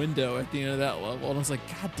out a window at the end of that level, and I was like,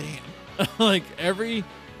 God damn. Like every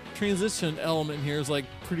transition element here is like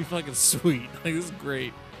pretty fucking sweet. Like this is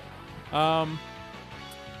great.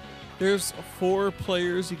 There's 4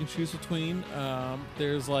 players you can choose between.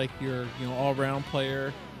 There's like your all-around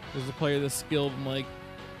player. There's a player that's skilled in like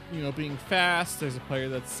being fast. There's a player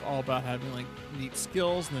that's all about having like neat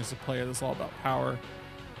skills, and there's a player that's all about power.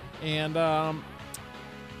 And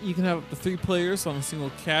you can have up to 3 players on a single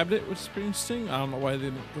cabinet, which is pretty interesting. I don't know why they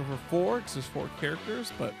didn't go for 4, because there's 4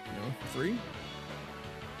 characters, but 3.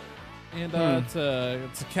 And it's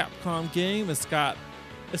a Capcom game. It's got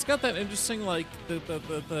that interesting like the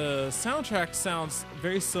soundtrack sounds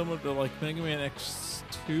very similar to like Mega Man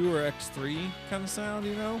X2 or X3 kind of sound,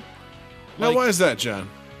 you know. Now, Like, why is that, John?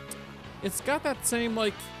 it's got that same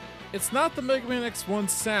like. It's not the Mega Man X1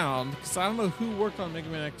 sound, because I don't know who worked on Mega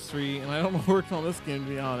Man X3, and I don't know who worked on this game, to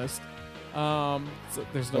be honest. So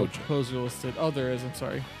there's no composer listed. Oh, there is. I'm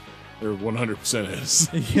sorry. There 100%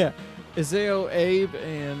 is. Yeah. Isao Abe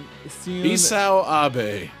and Isao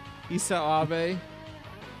Abe. Isao Abe.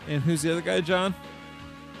 And who's the other guy, John?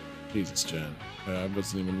 Jesus, John. I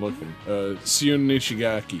wasn't even looking. Seun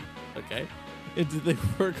Nishigaki. Okay. And did they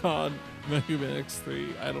work on Mega Man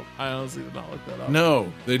X3? I honestly did not look that up.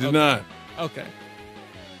 No, they did not. Okay.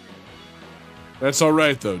 That's all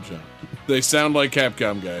right, though, John. They sound like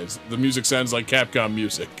Capcom guys. The music sounds like Capcom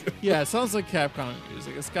music. Yeah, it sounds like Capcom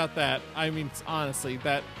music. It's got that. I mean, honestly,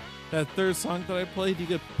 that third song that I played, you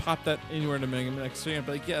could pop that anywhere in a Mega Man X3 and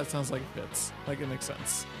be like, yeah, it sounds like it fits. Like it makes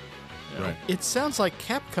sense. You know? Right. It sounds like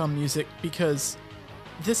Capcom music because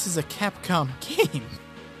this is a Capcom game.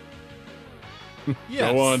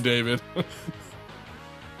 Yes. Go on, David.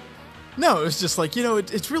 No, it was just like,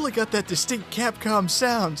 it's really got that distinct Capcom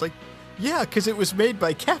sound. Like, yeah, because it was made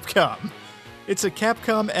by Capcom. It's a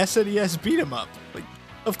Capcom SNES beat 'em up. Like,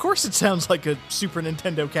 of course it sounds like a Super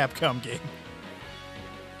Nintendo Capcom game.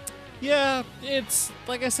 Yeah, it's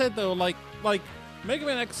like I said though, like Mega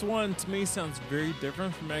Man X1 to me sounds very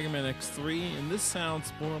different from Mega Man X3, and this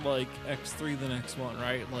sounds more like X3 than X1,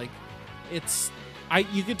 right? Like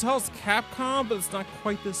you can tell it's Capcom, but it's not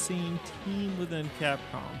quite the same team within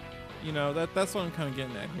Capcom. That's what I'm kind of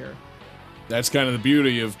getting at here. That's kind of the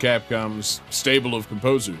beauty of Capcom's stable of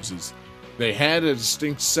composers, is they had a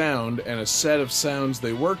distinct sound and a set of sounds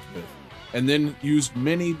they worked with, and then used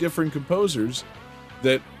many different composers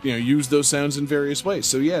that use those sounds in various ways.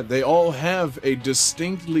 So yeah, they all have a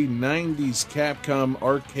distinctly 90s Capcom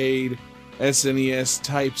arcade SNES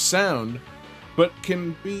type sound, but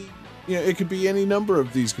can be it could be any number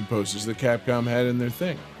of these composers that Capcom had in their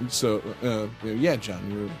thing. So yeah,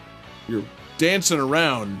 John, you're dancing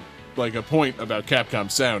around like a point about Capcom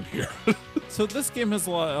sound here. So this game has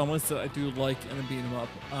a lot of elements that I do like in a beat 'em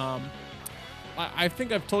up. I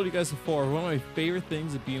think I've told you guys before, one of my favorite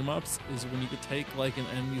things of beat 'em ups is when you could take like an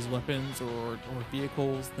enemy's weapons or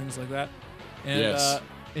vehicles, things like that. And Yes.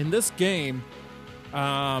 In this game,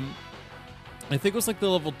 I think it was like the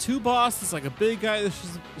level 2 boss. It's like a big guy that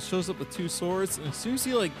shows up with 2 swords, and as soon as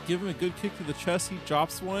you like give him a good kick to the chest, he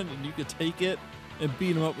drops one, and you could take it and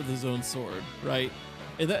beat him up with his own sword, right?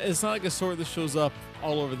 And it's not like a sword that shows up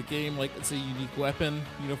all over the game. Like it's a unique weapon,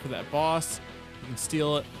 for that boss. You can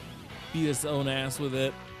steal it, beat his own ass with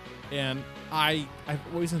it, and I've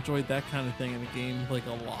always enjoyed that kind of thing in a game like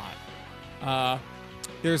a lot.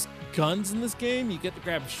 There's guns in this game. You get to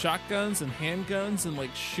grab shotguns and handguns and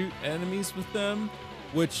like shoot enemies with them,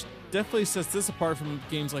 which definitely sets this apart from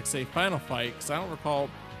games like say Final Fight, because I don't recall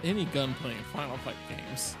any gunplay in Final Fight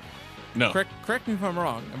games. No. Correct me if I'm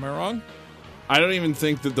wrong. Am I wrong? I don't even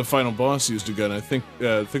think that the final boss used a gun. I think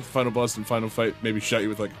the final boss in Final Fight maybe shot you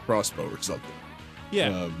with like a crossbow or something.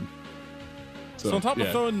 Yeah. So on top yeah.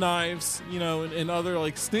 of throwing knives, and other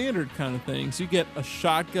like standard kind of things, you get a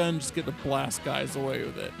shotgun, just get to blast guys away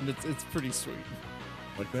with it, and it's pretty sweet.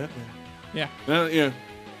 Like that? Yeah. Yeah.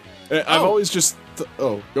 I've always just...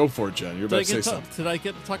 go for it, John. You're about to say something. Did I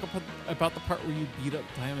get to talk about the part where you beat up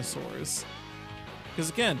dinosaurs? Because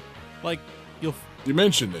again, like you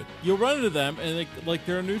mentioned it. You'll run into them, and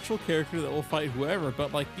they're a neutral character that will fight whoever,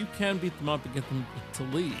 but like you can beat them up and get them to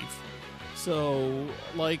leave. So,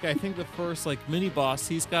 like, I think the first, like, mini-boss,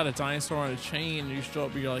 he's got a dinosaur on a chain, and you show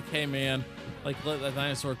up and you're like, hey, man, like, let that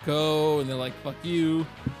dinosaur go, and they're like, fuck you.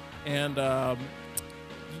 And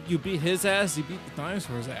you beat his ass, you beat the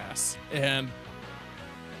dinosaur's ass. And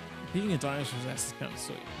beating a dinosaur's ass is kind of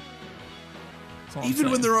sweet. Even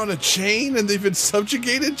when they're on a chain and they've been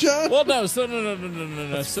subjugated, John? Well, no. So in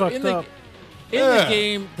the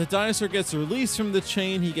game, the dinosaur gets released from the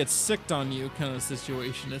chain, he gets sicked on you kind of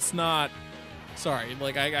situation. It's not... Sorry,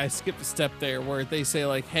 like, I skipped a step there where they say,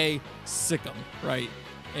 like, hey, sick him, right?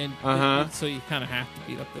 And so you kind of have to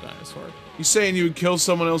beat up the dinosaur. You saying you would kill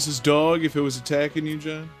someone else's dog if it was attacking you,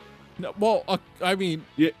 John? No, well, I mean...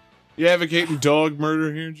 You advocating dog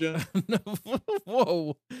murder here, John? No,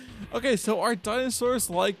 whoa. Okay, so are dinosaurs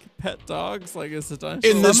like pet dogs? Like, is the dinosaur...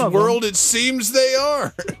 In this world, it seems they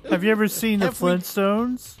are. Have you ever seen the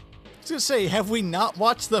Flintstones? I was going to say, have we not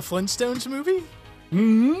watched the Flintstones movie?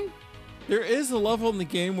 Mm-hmm. There is a level in the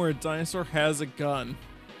game where a dinosaur has a gun.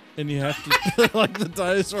 And you have to... like, the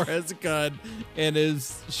dinosaur has a gun and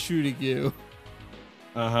is shooting you.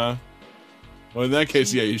 Uh-huh. Well, in that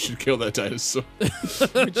case, yeah, you should kill that dinosaur.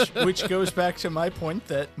 which goes back to my point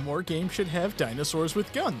that more games should have dinosaurs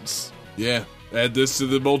with guns. Yeah, add this to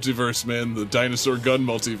the multiverse, man. The dinosaur gun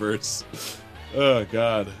multiverse. Oh,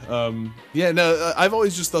 God. I've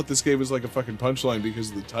always just thought this game was like a fucking punchline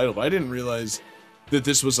because of the title. I didn't realize that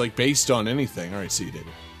this was like based on anything. All right, see you,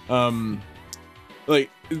 David. Like...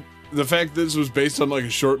 The fact that this was based on like a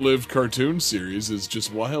short-lived cartoon series is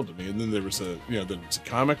just wild to me. And then there was a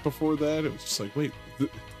comic before that. It was just like, wait,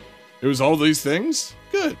 it was all these things?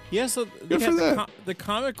 Good. Yeah, so Good for that. The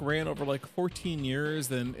comic ran over like 14 years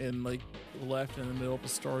and like left in the middle of a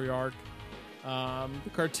story arc. The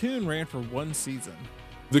cartoon ran for one season.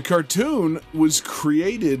 The cartoon was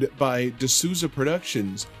created by D'Souza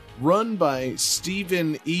Productions, run by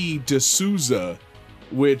Stephen E. D'Souza,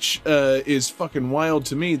 which is fucking wild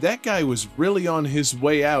to me. That guy was really on his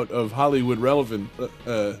way out of Hollywood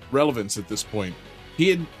relevance at this point. He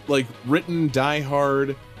had like written Die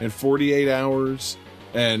Hard and 48 Hours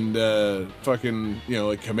and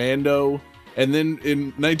like Commando, and then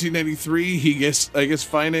in 1993 I guess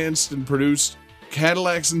financed and produced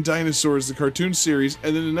Cadillacs and Dinosaurs, the cartoon series,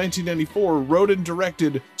 and then in 1994 wrote and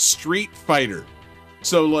directed Street Fighter.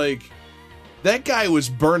 So like, that guy was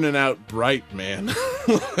burning out bright, man.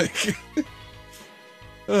 Like,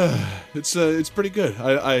 it's pretty good.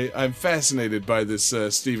 I'm fascinated by this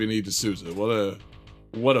Stephen E. D'Souza.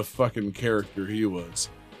 What a fucking character he was.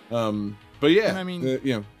 But yeah, I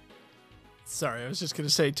mean, Sorry, I was just going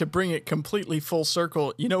to say, to bring it completely full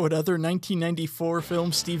circle, you know what other 1994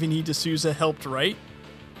 film Stephen E. D'Souza helped write?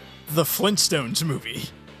 The Flintstones movie.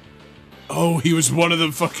 Oh, he was one of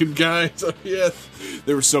the fucking guys. Oh, yeah,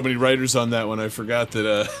 there were so many writers on that one. I forgot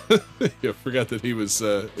that he was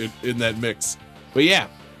in that mix. But yeah,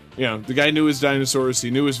 the guy knew his dinosaurs.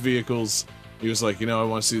 He knew his vehicles. He was like, I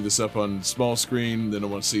want to see this up on small screen. Then I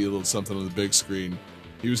want to see a little something on the big screen.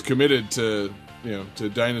 He was committed to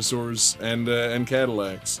dinosaurs and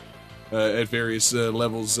Cadillacs at various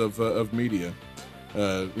levels of media.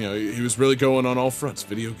 He was really going on all fronts: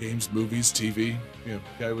 video games, movies, TV.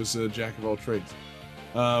 Guy was a jack of all trades.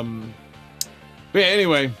 But yeah,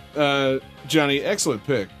 anyway, Johnny, excellent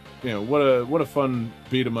pick. What a fun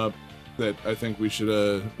beat 'em up that I think we should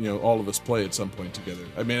all of us play at some point together.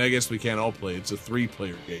 I mean, I guess we can't all play. It's a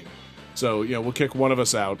 3-player game, so we'll kick one of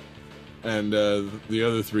us out, and the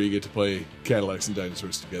other 3 get to play Cadillacs and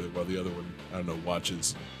Dinosaurs together while the other one, I don't know,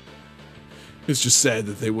 watches. It's just sad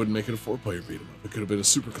that they wouldn't make it a 4-player beat 'em up. It could have been a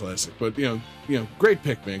super classic, but great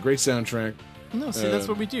pick, man. Great soundtrack. No, see, that's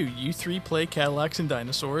what we do. You 3 play Cadillacs and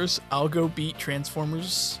Dinosaurs. I'll go beat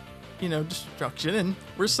Transformers, Destruction, and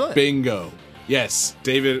we're set. Bingo. Yes,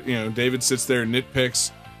 David sits there and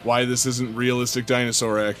nitpicks why this isn't realistic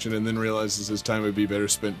dinosaur action, and then realizes his time would be better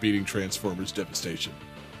spent beating Transformers Devastation.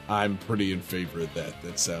 I'm pretty in favor of that.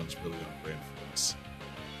 That sounds really on brand for us.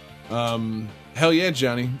 Hell yeah,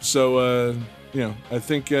 Johnny. So, I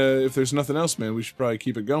think if there's nothing else, man, we should probably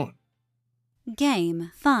keep it going.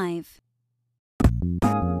 Game 5.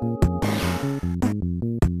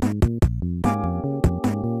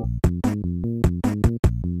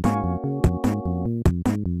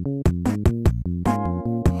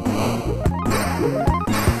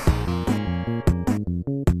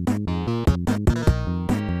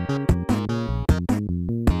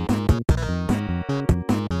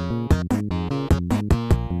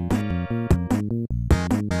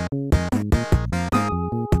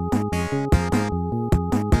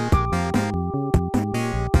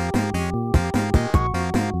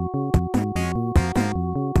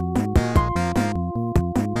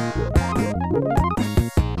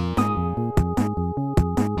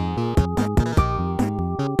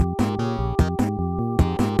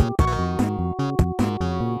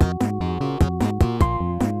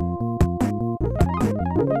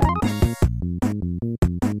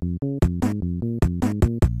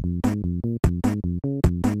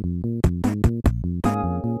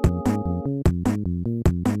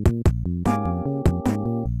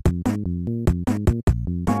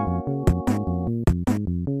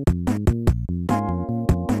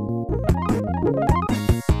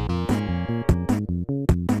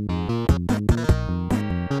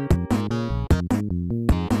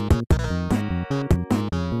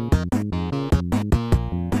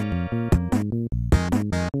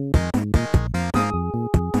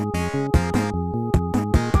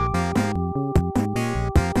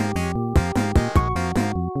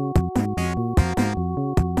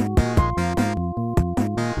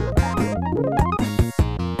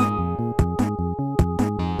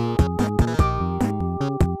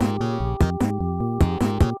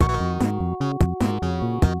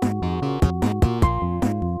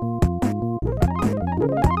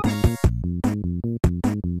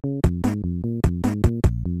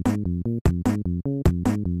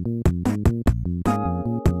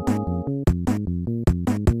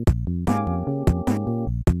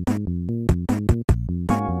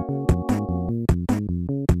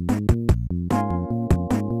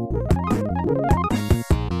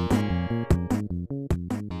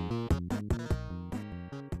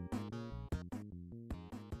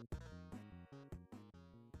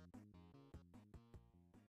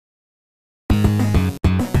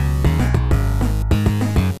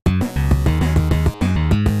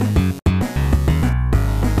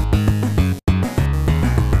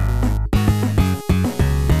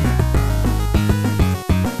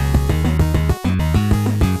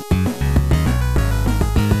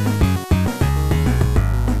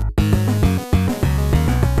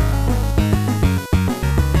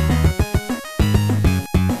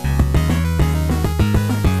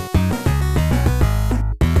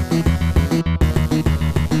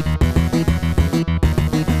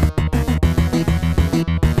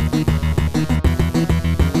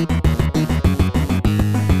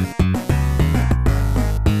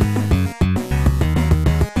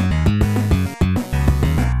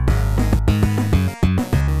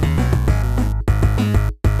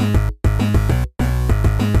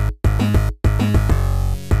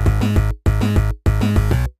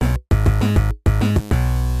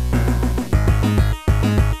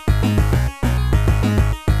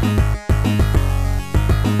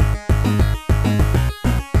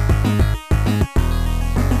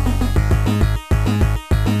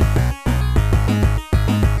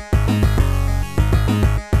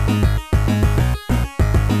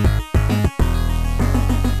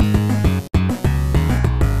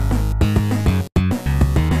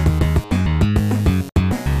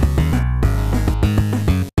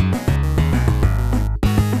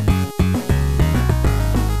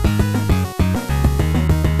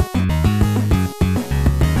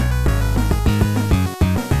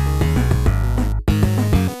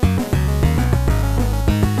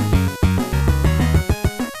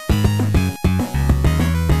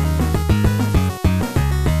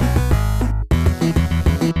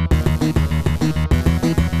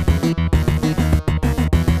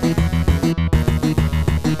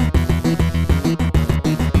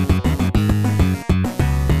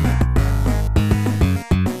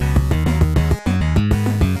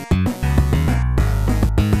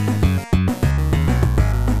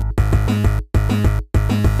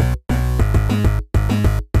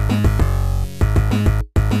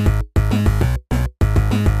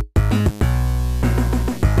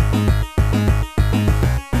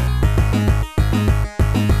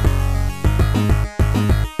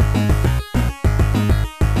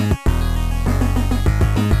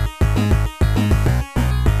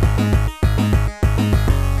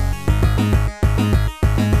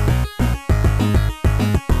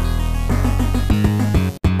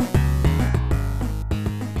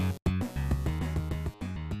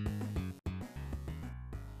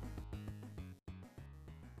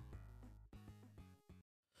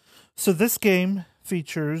 So this game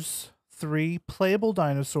features 3 playable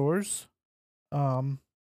dinosaurs. One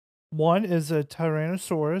is a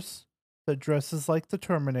Tyrannosaurus that dresses like the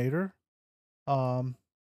Terminator.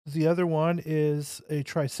 The other one is a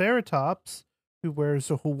Triceratops who wears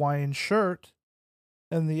a Hawaiian shirt.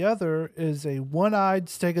 And the other is a one-eyed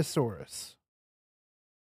Stegosaurus.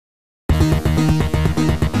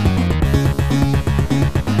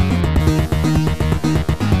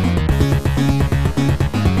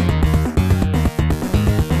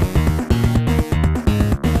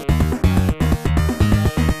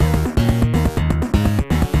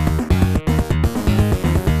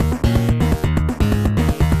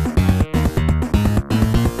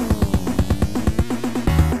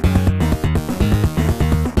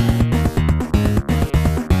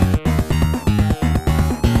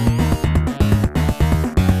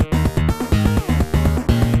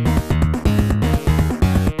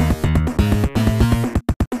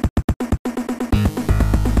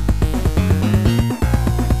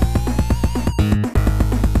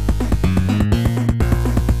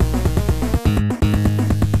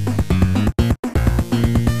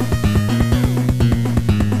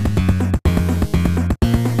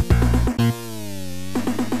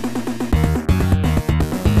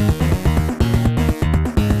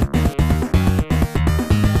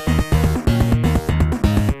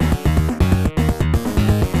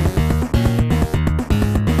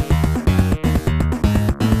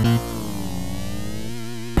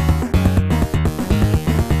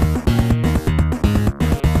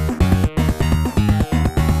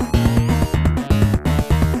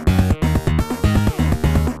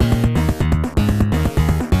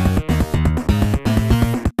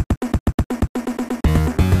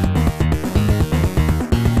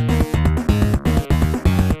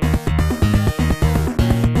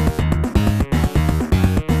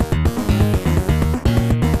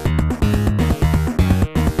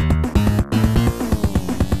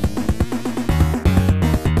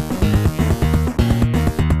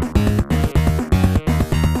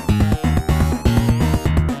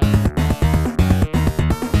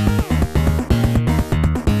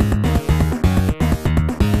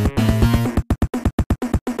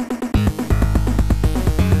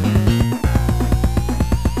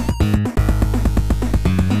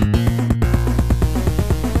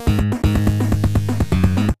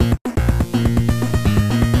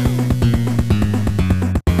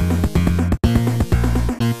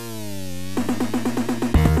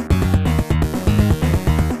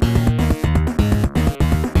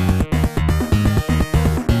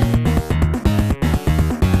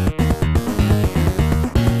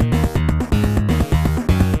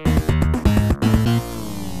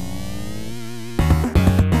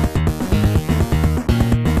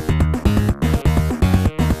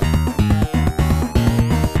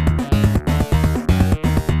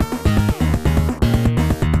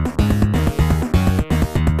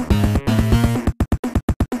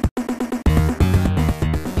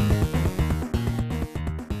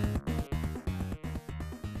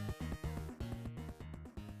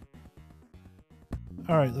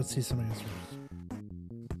 All right, let's see some answers.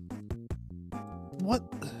 What?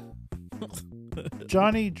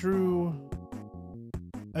 Johnny drew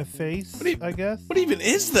a face, I guess. What even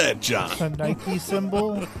is that, John? A Nike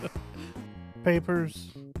symbol.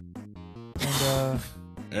 Papers. And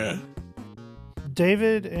Yeah.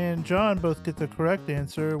 David and John both get the correct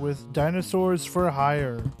answer with Dinosaurs for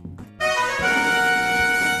Hire.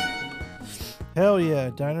 Hell yeah,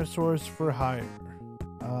 Dinosaurs for Hire.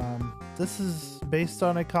 This is based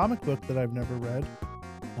on a comic book that I've never read.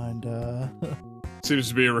 And Seems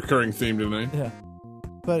to be a recurring theme tonight. yeah.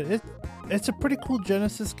 But it's a pretty cool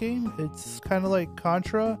Genesis game. It's kind of like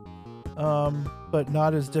Contra, but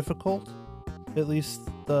not as difficult. At least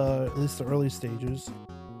the early stages.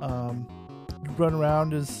 You run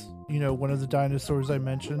around as one of the dinosaurs I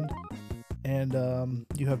mentioned, and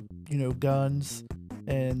you have guns,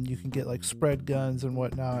 and you can get like spread guns and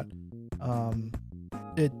whatnot.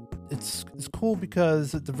 It's cool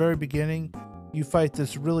because at the very beginning you fight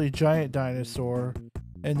this really giant dinosaur,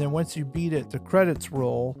 and then once you beat it, the credits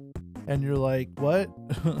roll, and you're like, what?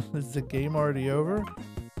 Is the game already over?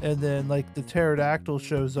 And then like the pterodactyl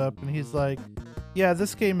shows up, and he's like, yeah,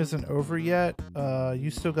 this game isn't over yet. You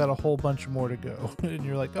still got a whole bunch more to go. And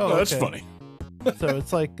you're like, oh, that's okay. funny. So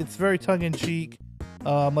it's very tongue-in-cheek.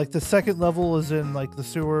 Like the second level is in like the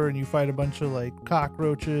sewer, and you fight a bunch of like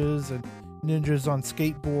cockroaches and ninjas on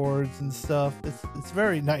skateboards and stuff. It's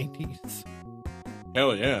very 90s.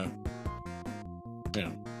 Hell yeah. Yeah.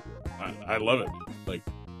 I love it. Like,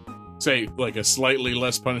 say, like a slightly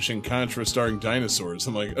less punishing Contra starring dinosaurs.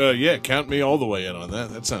 I'm like, yeah, count me all the way in on that.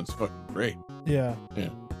 That sounds fucking great. Yeah. Yeah.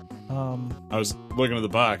 I was looking at the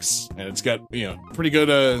box, and it's got, pretty good,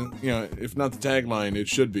 if not the tagline, it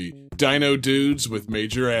should be Dino Dudes with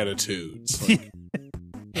Major Attitudes. Like,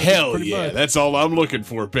 hell Pretty yeah, much. that's all I'm looking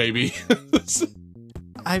for, baby.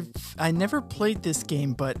 I never played this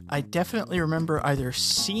game, but I definitely remember either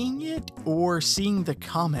seeing it or seeing the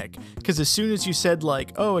comic. Because as soon as you said,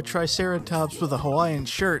 like, oh, a Triceratops with a Hawaiian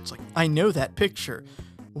shirt, it's like, I know that picture.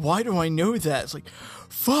 Why do I know that? It's like,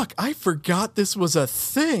 fuck, I forgot this was a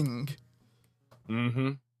thing.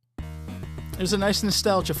 Mm-hmm. There's a nice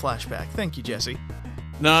nostalgia flashback. Thank you, Jesse.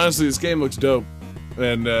 No, honestly, this game looks dope.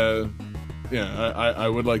 And, I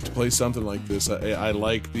would like to play something like this. I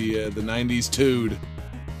like the 90s Tood.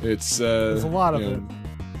 It's There's a lot of it.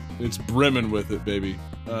 It's brimming with it, baby.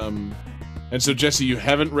 And so, Jesse, you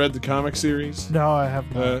haven't read the comic series? No, I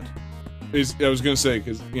have not. I was gonna say,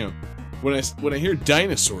 because when I hear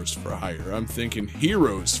Dinosaurs for Hire, I'm thinking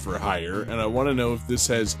Heroes for Hire, and I want to know if this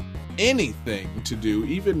has anything to do,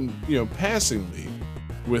 even passingly,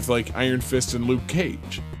 with like Iron Fist and Luke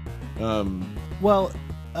Cage. Well,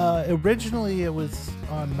 originally it was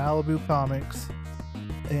on Malibu Comics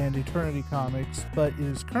and Eternity Comics, but it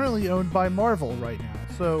is currently owned by Marvel right now.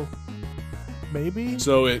 So maybe.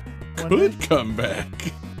 So it One could day? come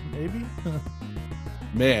back. Maybe.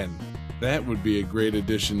 Man, that would be a great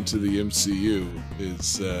addition to the MCU.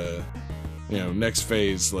 Is next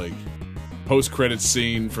phase, like post-credits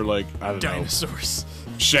scene for like, I don't Dinosaurs.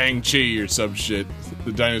 know, Shang-Chi or some shit.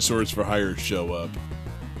 The Dinosaurs for Hire show up.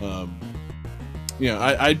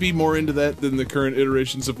 I'd be more into that than the current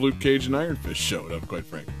iterations of Luke Cage and Iron Fist showing up, quite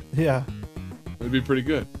frankly. Yeah. It'd be pretty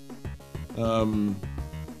good.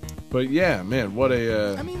 But yeah, man, what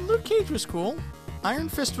a I mean, Luke Cage was cool. Iron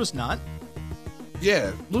Fist was not.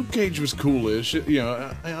 yeah, Luke Cage was coolish.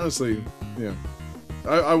 I honestly,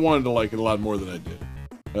 I wanted to like it a lot more than I did.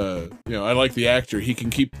 I like the actor; he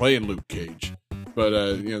can keep playing Luke Cage, but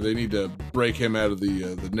they need to break him out of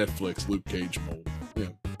the Netflix Luke Cage mold.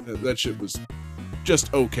 That shit was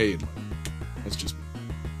just okay. That's just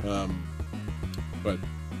me. But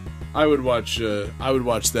I would watch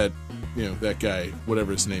that. That guy,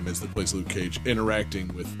 whatever his name is, that plays Luke Cage,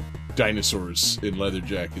 interacting with dinosaurs in leather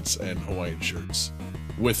jackets and Hawaiian shirts,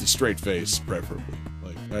 with a straight face, preferably.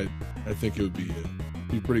 Like, I think it would be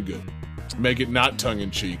pretty good. Make it not tongue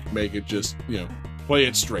in cheek. Make it just play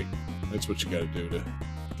it straight. That's what you got to do to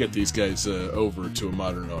get these guys over to a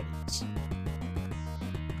modern audience.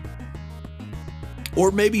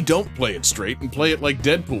 Or maybe don't play it straight and play it like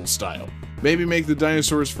Deadpool style. Maybe make the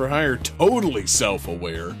Dinosaurs for Hire totally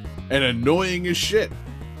self-aware and annoying as shit.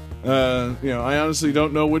 I honestly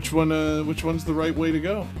don't know which one's the right way to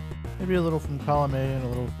go. Maybe a little from column A and a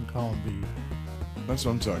little from column B. That's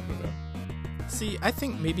what I'm talking about. See, I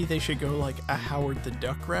think maybe they should go like a Howard the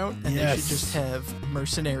Duck route, and they Yes. should just have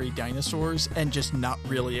mercenary dinosaurs and just not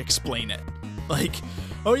really explain it. Like,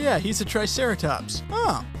 oh yeah, he's a Triceratops.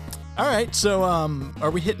 Oh, all right. So, are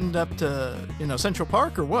we hitting up to Central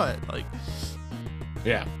Park or what? Like,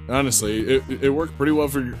 Yeah, honestly, it worked pretty well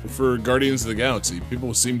for Guardians of the Galaxy.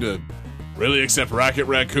 People seem to really accept Rocket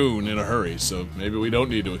Raccoon in a hurry, so maybe we don't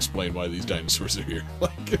need to explain why these dinosaurs are here.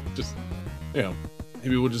 Like, just, you know,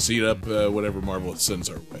 maybe we'll just eat up whatever Marvel sends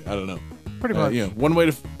our way. I don't know. Pretty much. You know, one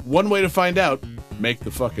way to find out, make the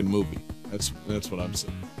fucking movie. That's what I'm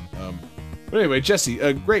saying. But anyway, Jesse,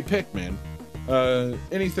 a great pick, man.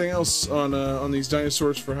 Anything else on these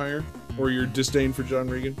dinosaurs for hire, or your disdain for John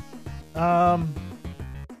Regan?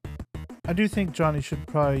 I do think Johnny should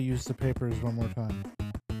probably use the papers one more time.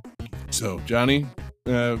 So, Johnny,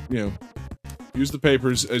 you know, use the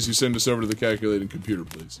papers as you send us over to the calculating computer,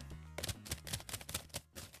 please.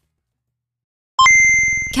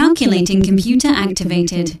 Calculating computer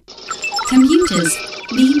activated. Computers,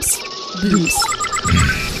 beeps, boops.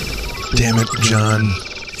 Damn it, John.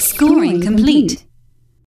 Scoring complete.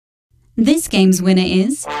 This game's winner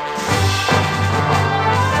is...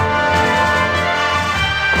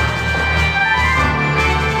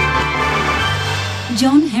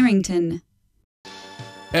 John Harrington.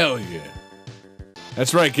 Hell yeah.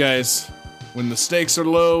 That's right, guys. When the stakes are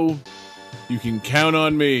low, you can count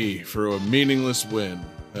on me for a meaningless win.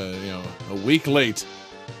 You know, a week late,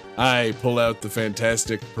 I pull out the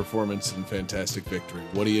fantastic performance and fantastic victory.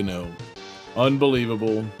 What do you know?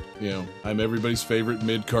 Unbelievable. You know, I'm everybody's favorite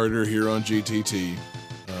mid-carder here on GTT.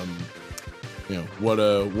 You know, what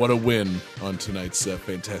a win on tonight's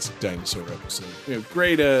fantastic dinosaur episode. You know,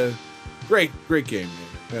 great game.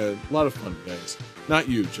 A lot of fun, guys. Not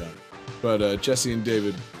you, John, but Jesse and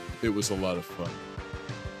David. It was a lot of fun.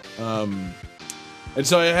 And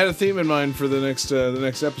so I had a theme in mind for the next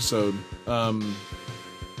episode.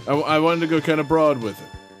 I wanted to go kind of broad with it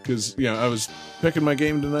because, you know, I was picking my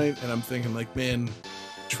game tonight and I'm thinking like, man,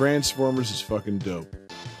 Transformers is fucking dope.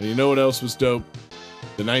 And you know what else was dope?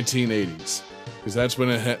 The 1980s, because that's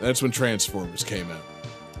when Transformers came out.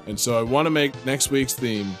 And so I want to make next week's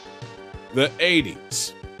theme the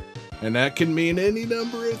 80s. And that can mean any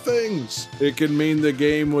number of things. It can mean the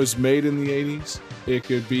game was made in the 80s. It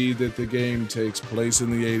could be that the game takes place in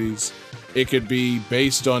the 80s. It could be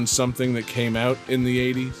based on something that came out in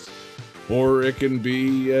the 80s. Or it can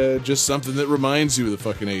be just something that reminds you of the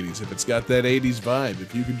fucking 80s. If it's got that 80s vibe,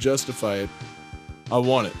 if you can justify it, I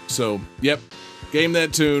want it. So, yep, Game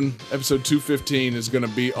That Tune, episode 215 is going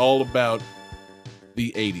to be all about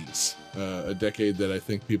the 80s. A decade that I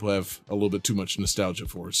think people have a little bit too much nostalgia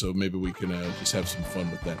for, so maybe we can just have some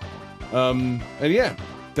fun with that. And yeah,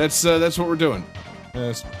 that's what we're doing.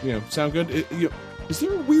 You know, sound good? Is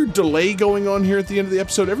there a weird delay going on here at the end of the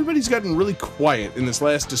episode? Everybody's gotten really quiet in this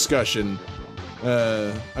last discussion.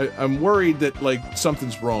 I'm worried that like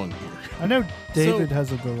something's wrong here. I know David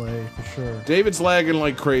has a delay for sure. David's lagging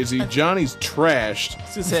like crazy. Johnny's trashed. I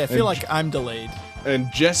was gonna say, I feel like I'm delayed.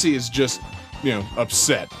 And Jesse is just, you know,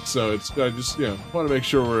 upset. So it's I just, you know, want to make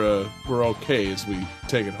sure we're okay as we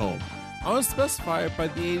take it home. I want to specify by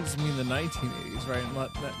the 80s, I mean the 1980s, right?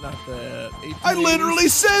 Not the 1880s. I literally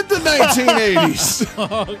said the 1980s.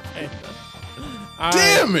 Okay.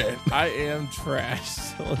 Damn it! I am trash.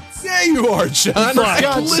 So Yeah, you are, John. For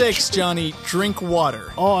God's sakes, Johnny, drink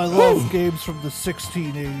water. Oh, I love games from the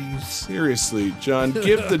 1680s. Seriously, John,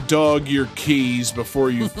 give the dog your keys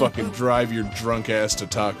before you fucking drive your drunk ass to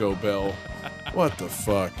Taco Bell. What the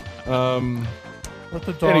fuck? Let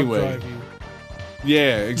the dog drive you.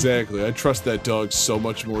 Yeah, exactly. I trust that dog so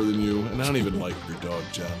much more than you, and I don't even like your dog,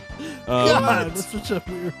 John. God, that's such a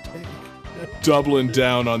weird take. Doubling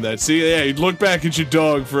down on that. See, yeah, you'd look back at your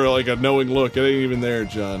dog for like a knowing look. It ain't even there,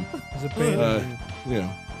 John. He's abandoned you. You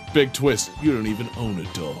know, big twist. You don't even own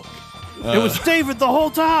a dog. It was David the whole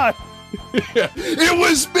time. Yeah, it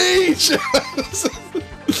was me.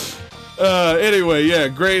 Anyway, yeah,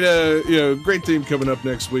 great. Great theme coming up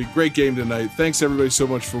next week. Great game tonight. Thanks everybody so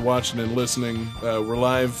much for watching and listening. We're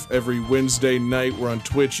live every Wednesday night. We're on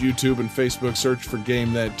Twitch, YouTube, and Facebook. Search for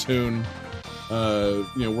Game That Tune.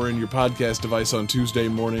 We're in your podcast device on Tuesday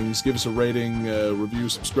mornings. Give us a rating, review,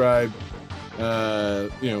 subscribe.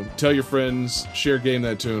 Tell your friends, share Game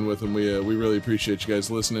That Tune with them. We really appreciate you guys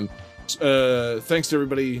listening. Thanks to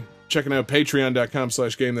everybody checking out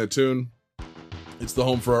patreon.com/GameThatTune. It's the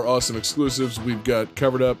home for our awesome exclusives. We've got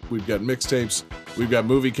Covered Up, we've got mixtapes, we've got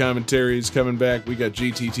movie commentaries coming back, we got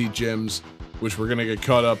GTT gems, which we're gonna get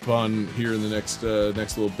caught up on here in the next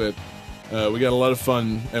little bit. We got a lot of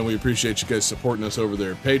fun, and we appreciate you guys supporting us over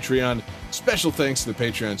there at Patreon. Special thanks to the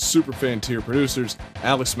Patreon Superfan tier producers,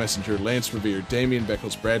 Alex Messenger, Lance Revere, Damian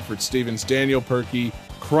Beckles, Bradford Stevens, Daniel Perky,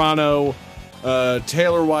 Chrono,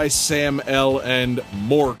 Taylor Weiss, Sam L., and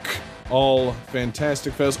Mork. All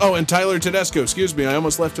fantastic fellows. Oh, and Tyler Tedesco. Excuse me, I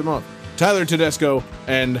almost left him off. Tyler Tedesco,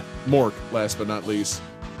 and Mork, last but not least.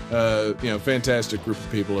 Fantastic group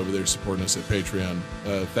of people over there supporting us at Patreon.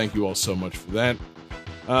 Thank you all so much for that.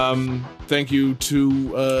 Thank you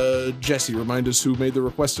to Jesse. Remind us who made the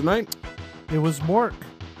request tonight. It was Mork.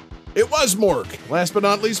 It was Mork. Last but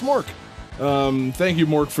not least, Mork. Thank you,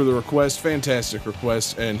 Mork, for the request. Fantastic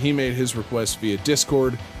request. And he made his request via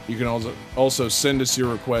Discord. You can also send us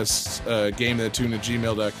your requests,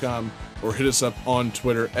 gamethattune@gmail.com, or hit us up on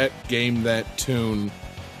Twitter at gamethattune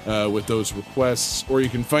with those requests. Or you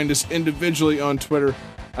can find us individually on Twitter.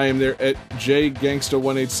 I am there at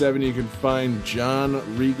jgangsta187. You can find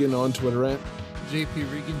John Regan on Twitter at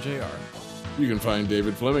JP Regan Jr. You can find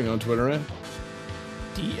David Fleming on Twitter at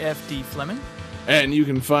DFD Fleming. And you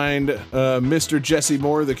can find Mr. Jesse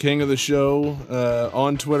Moore, the king of the show,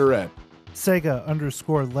 on Twitter at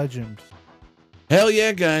Sega_legend. Hell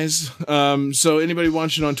yeah, guys. So anybody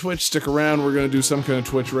watching on Twitch, stick around. We're going to do some kind of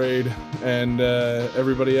Twitch raid. And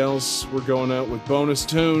everybody else, we're going out with bonus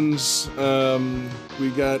tunes. We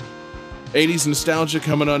got 80s nostalgia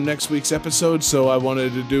coming on next week's episode, so I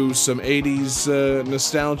wanted to do some 80s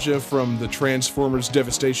nostalgia from the Transformers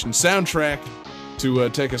Devastation soundtrack to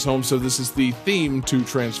take us home. So this is the theme to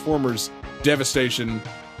Transformers Devastation.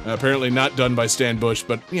 Apparently not done by Stan Bush,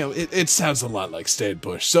 but, it sounds a lot like Stan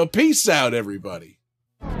Bush. So peace out, everybody.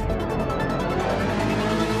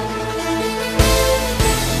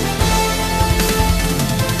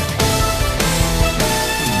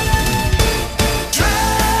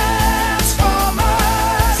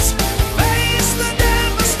 Transformers face the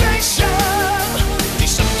devastation.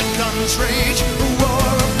 Decepticons rage,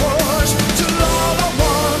 war of wars, till all are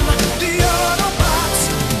one. The Autobots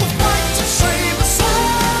will fight to save us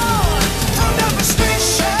all from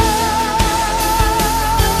devastation.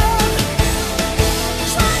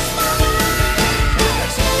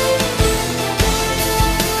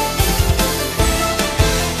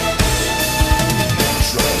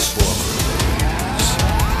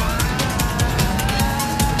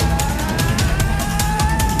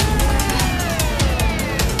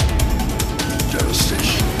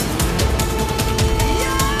 Devastation.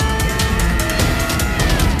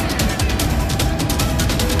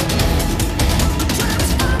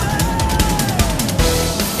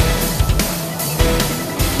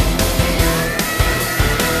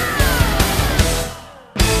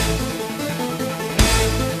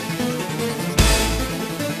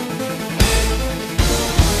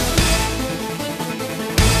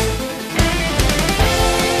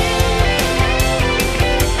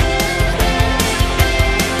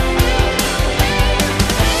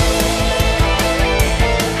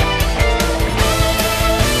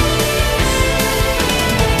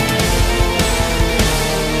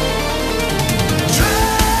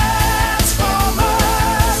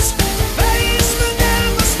 Transformers face the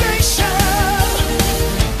devastation.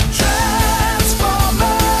 Transformers.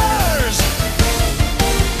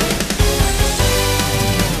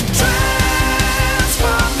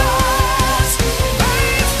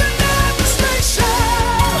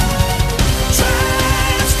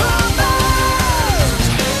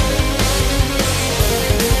 face the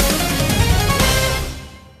devastation.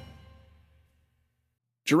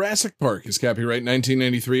 Jurassic Park is copyright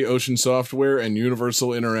 1993 Ocean Software and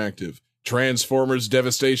Universal Interactive. Transformers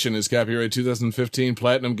Devastation is copyright 2015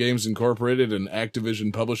 Platinum Games Incorporated and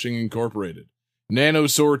Activision Publishing Incorporated.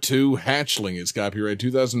 Nanosaur 2 Hatchling is copyright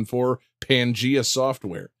 2004 Pangea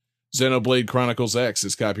Software. Xenoblade Chronicles X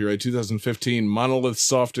is copyright 2015 Monolith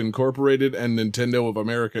Soft Incorporated and Nintendo of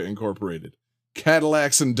America Incorporated.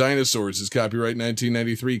 Cadillacs and Dinosaurs is copyright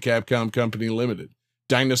 1993 Capcom Company Limited.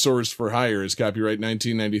 Dinosaurs for Hire is copyright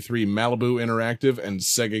 1993 Malibu Interactive and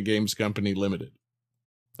Sega Games Company Limited.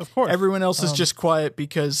 Of course. Everyone else is just quiet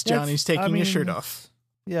because Johnny's taking his shirt off.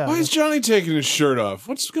 Yeah. Why is Johnny taking his shirt off?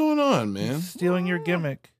 What's going on, man? Stealing your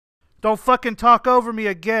gimmick. Don't fucking talk over me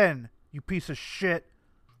again, you piece of shit.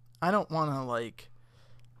 I don't want to,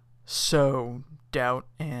 sow doubt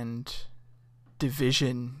and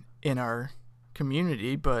division in our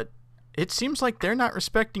community, but it seems like they're not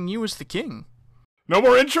respecting you as the king. No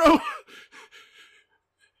more intro?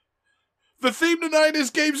 The theme tonight is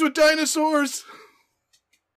Games with Dinosaurs.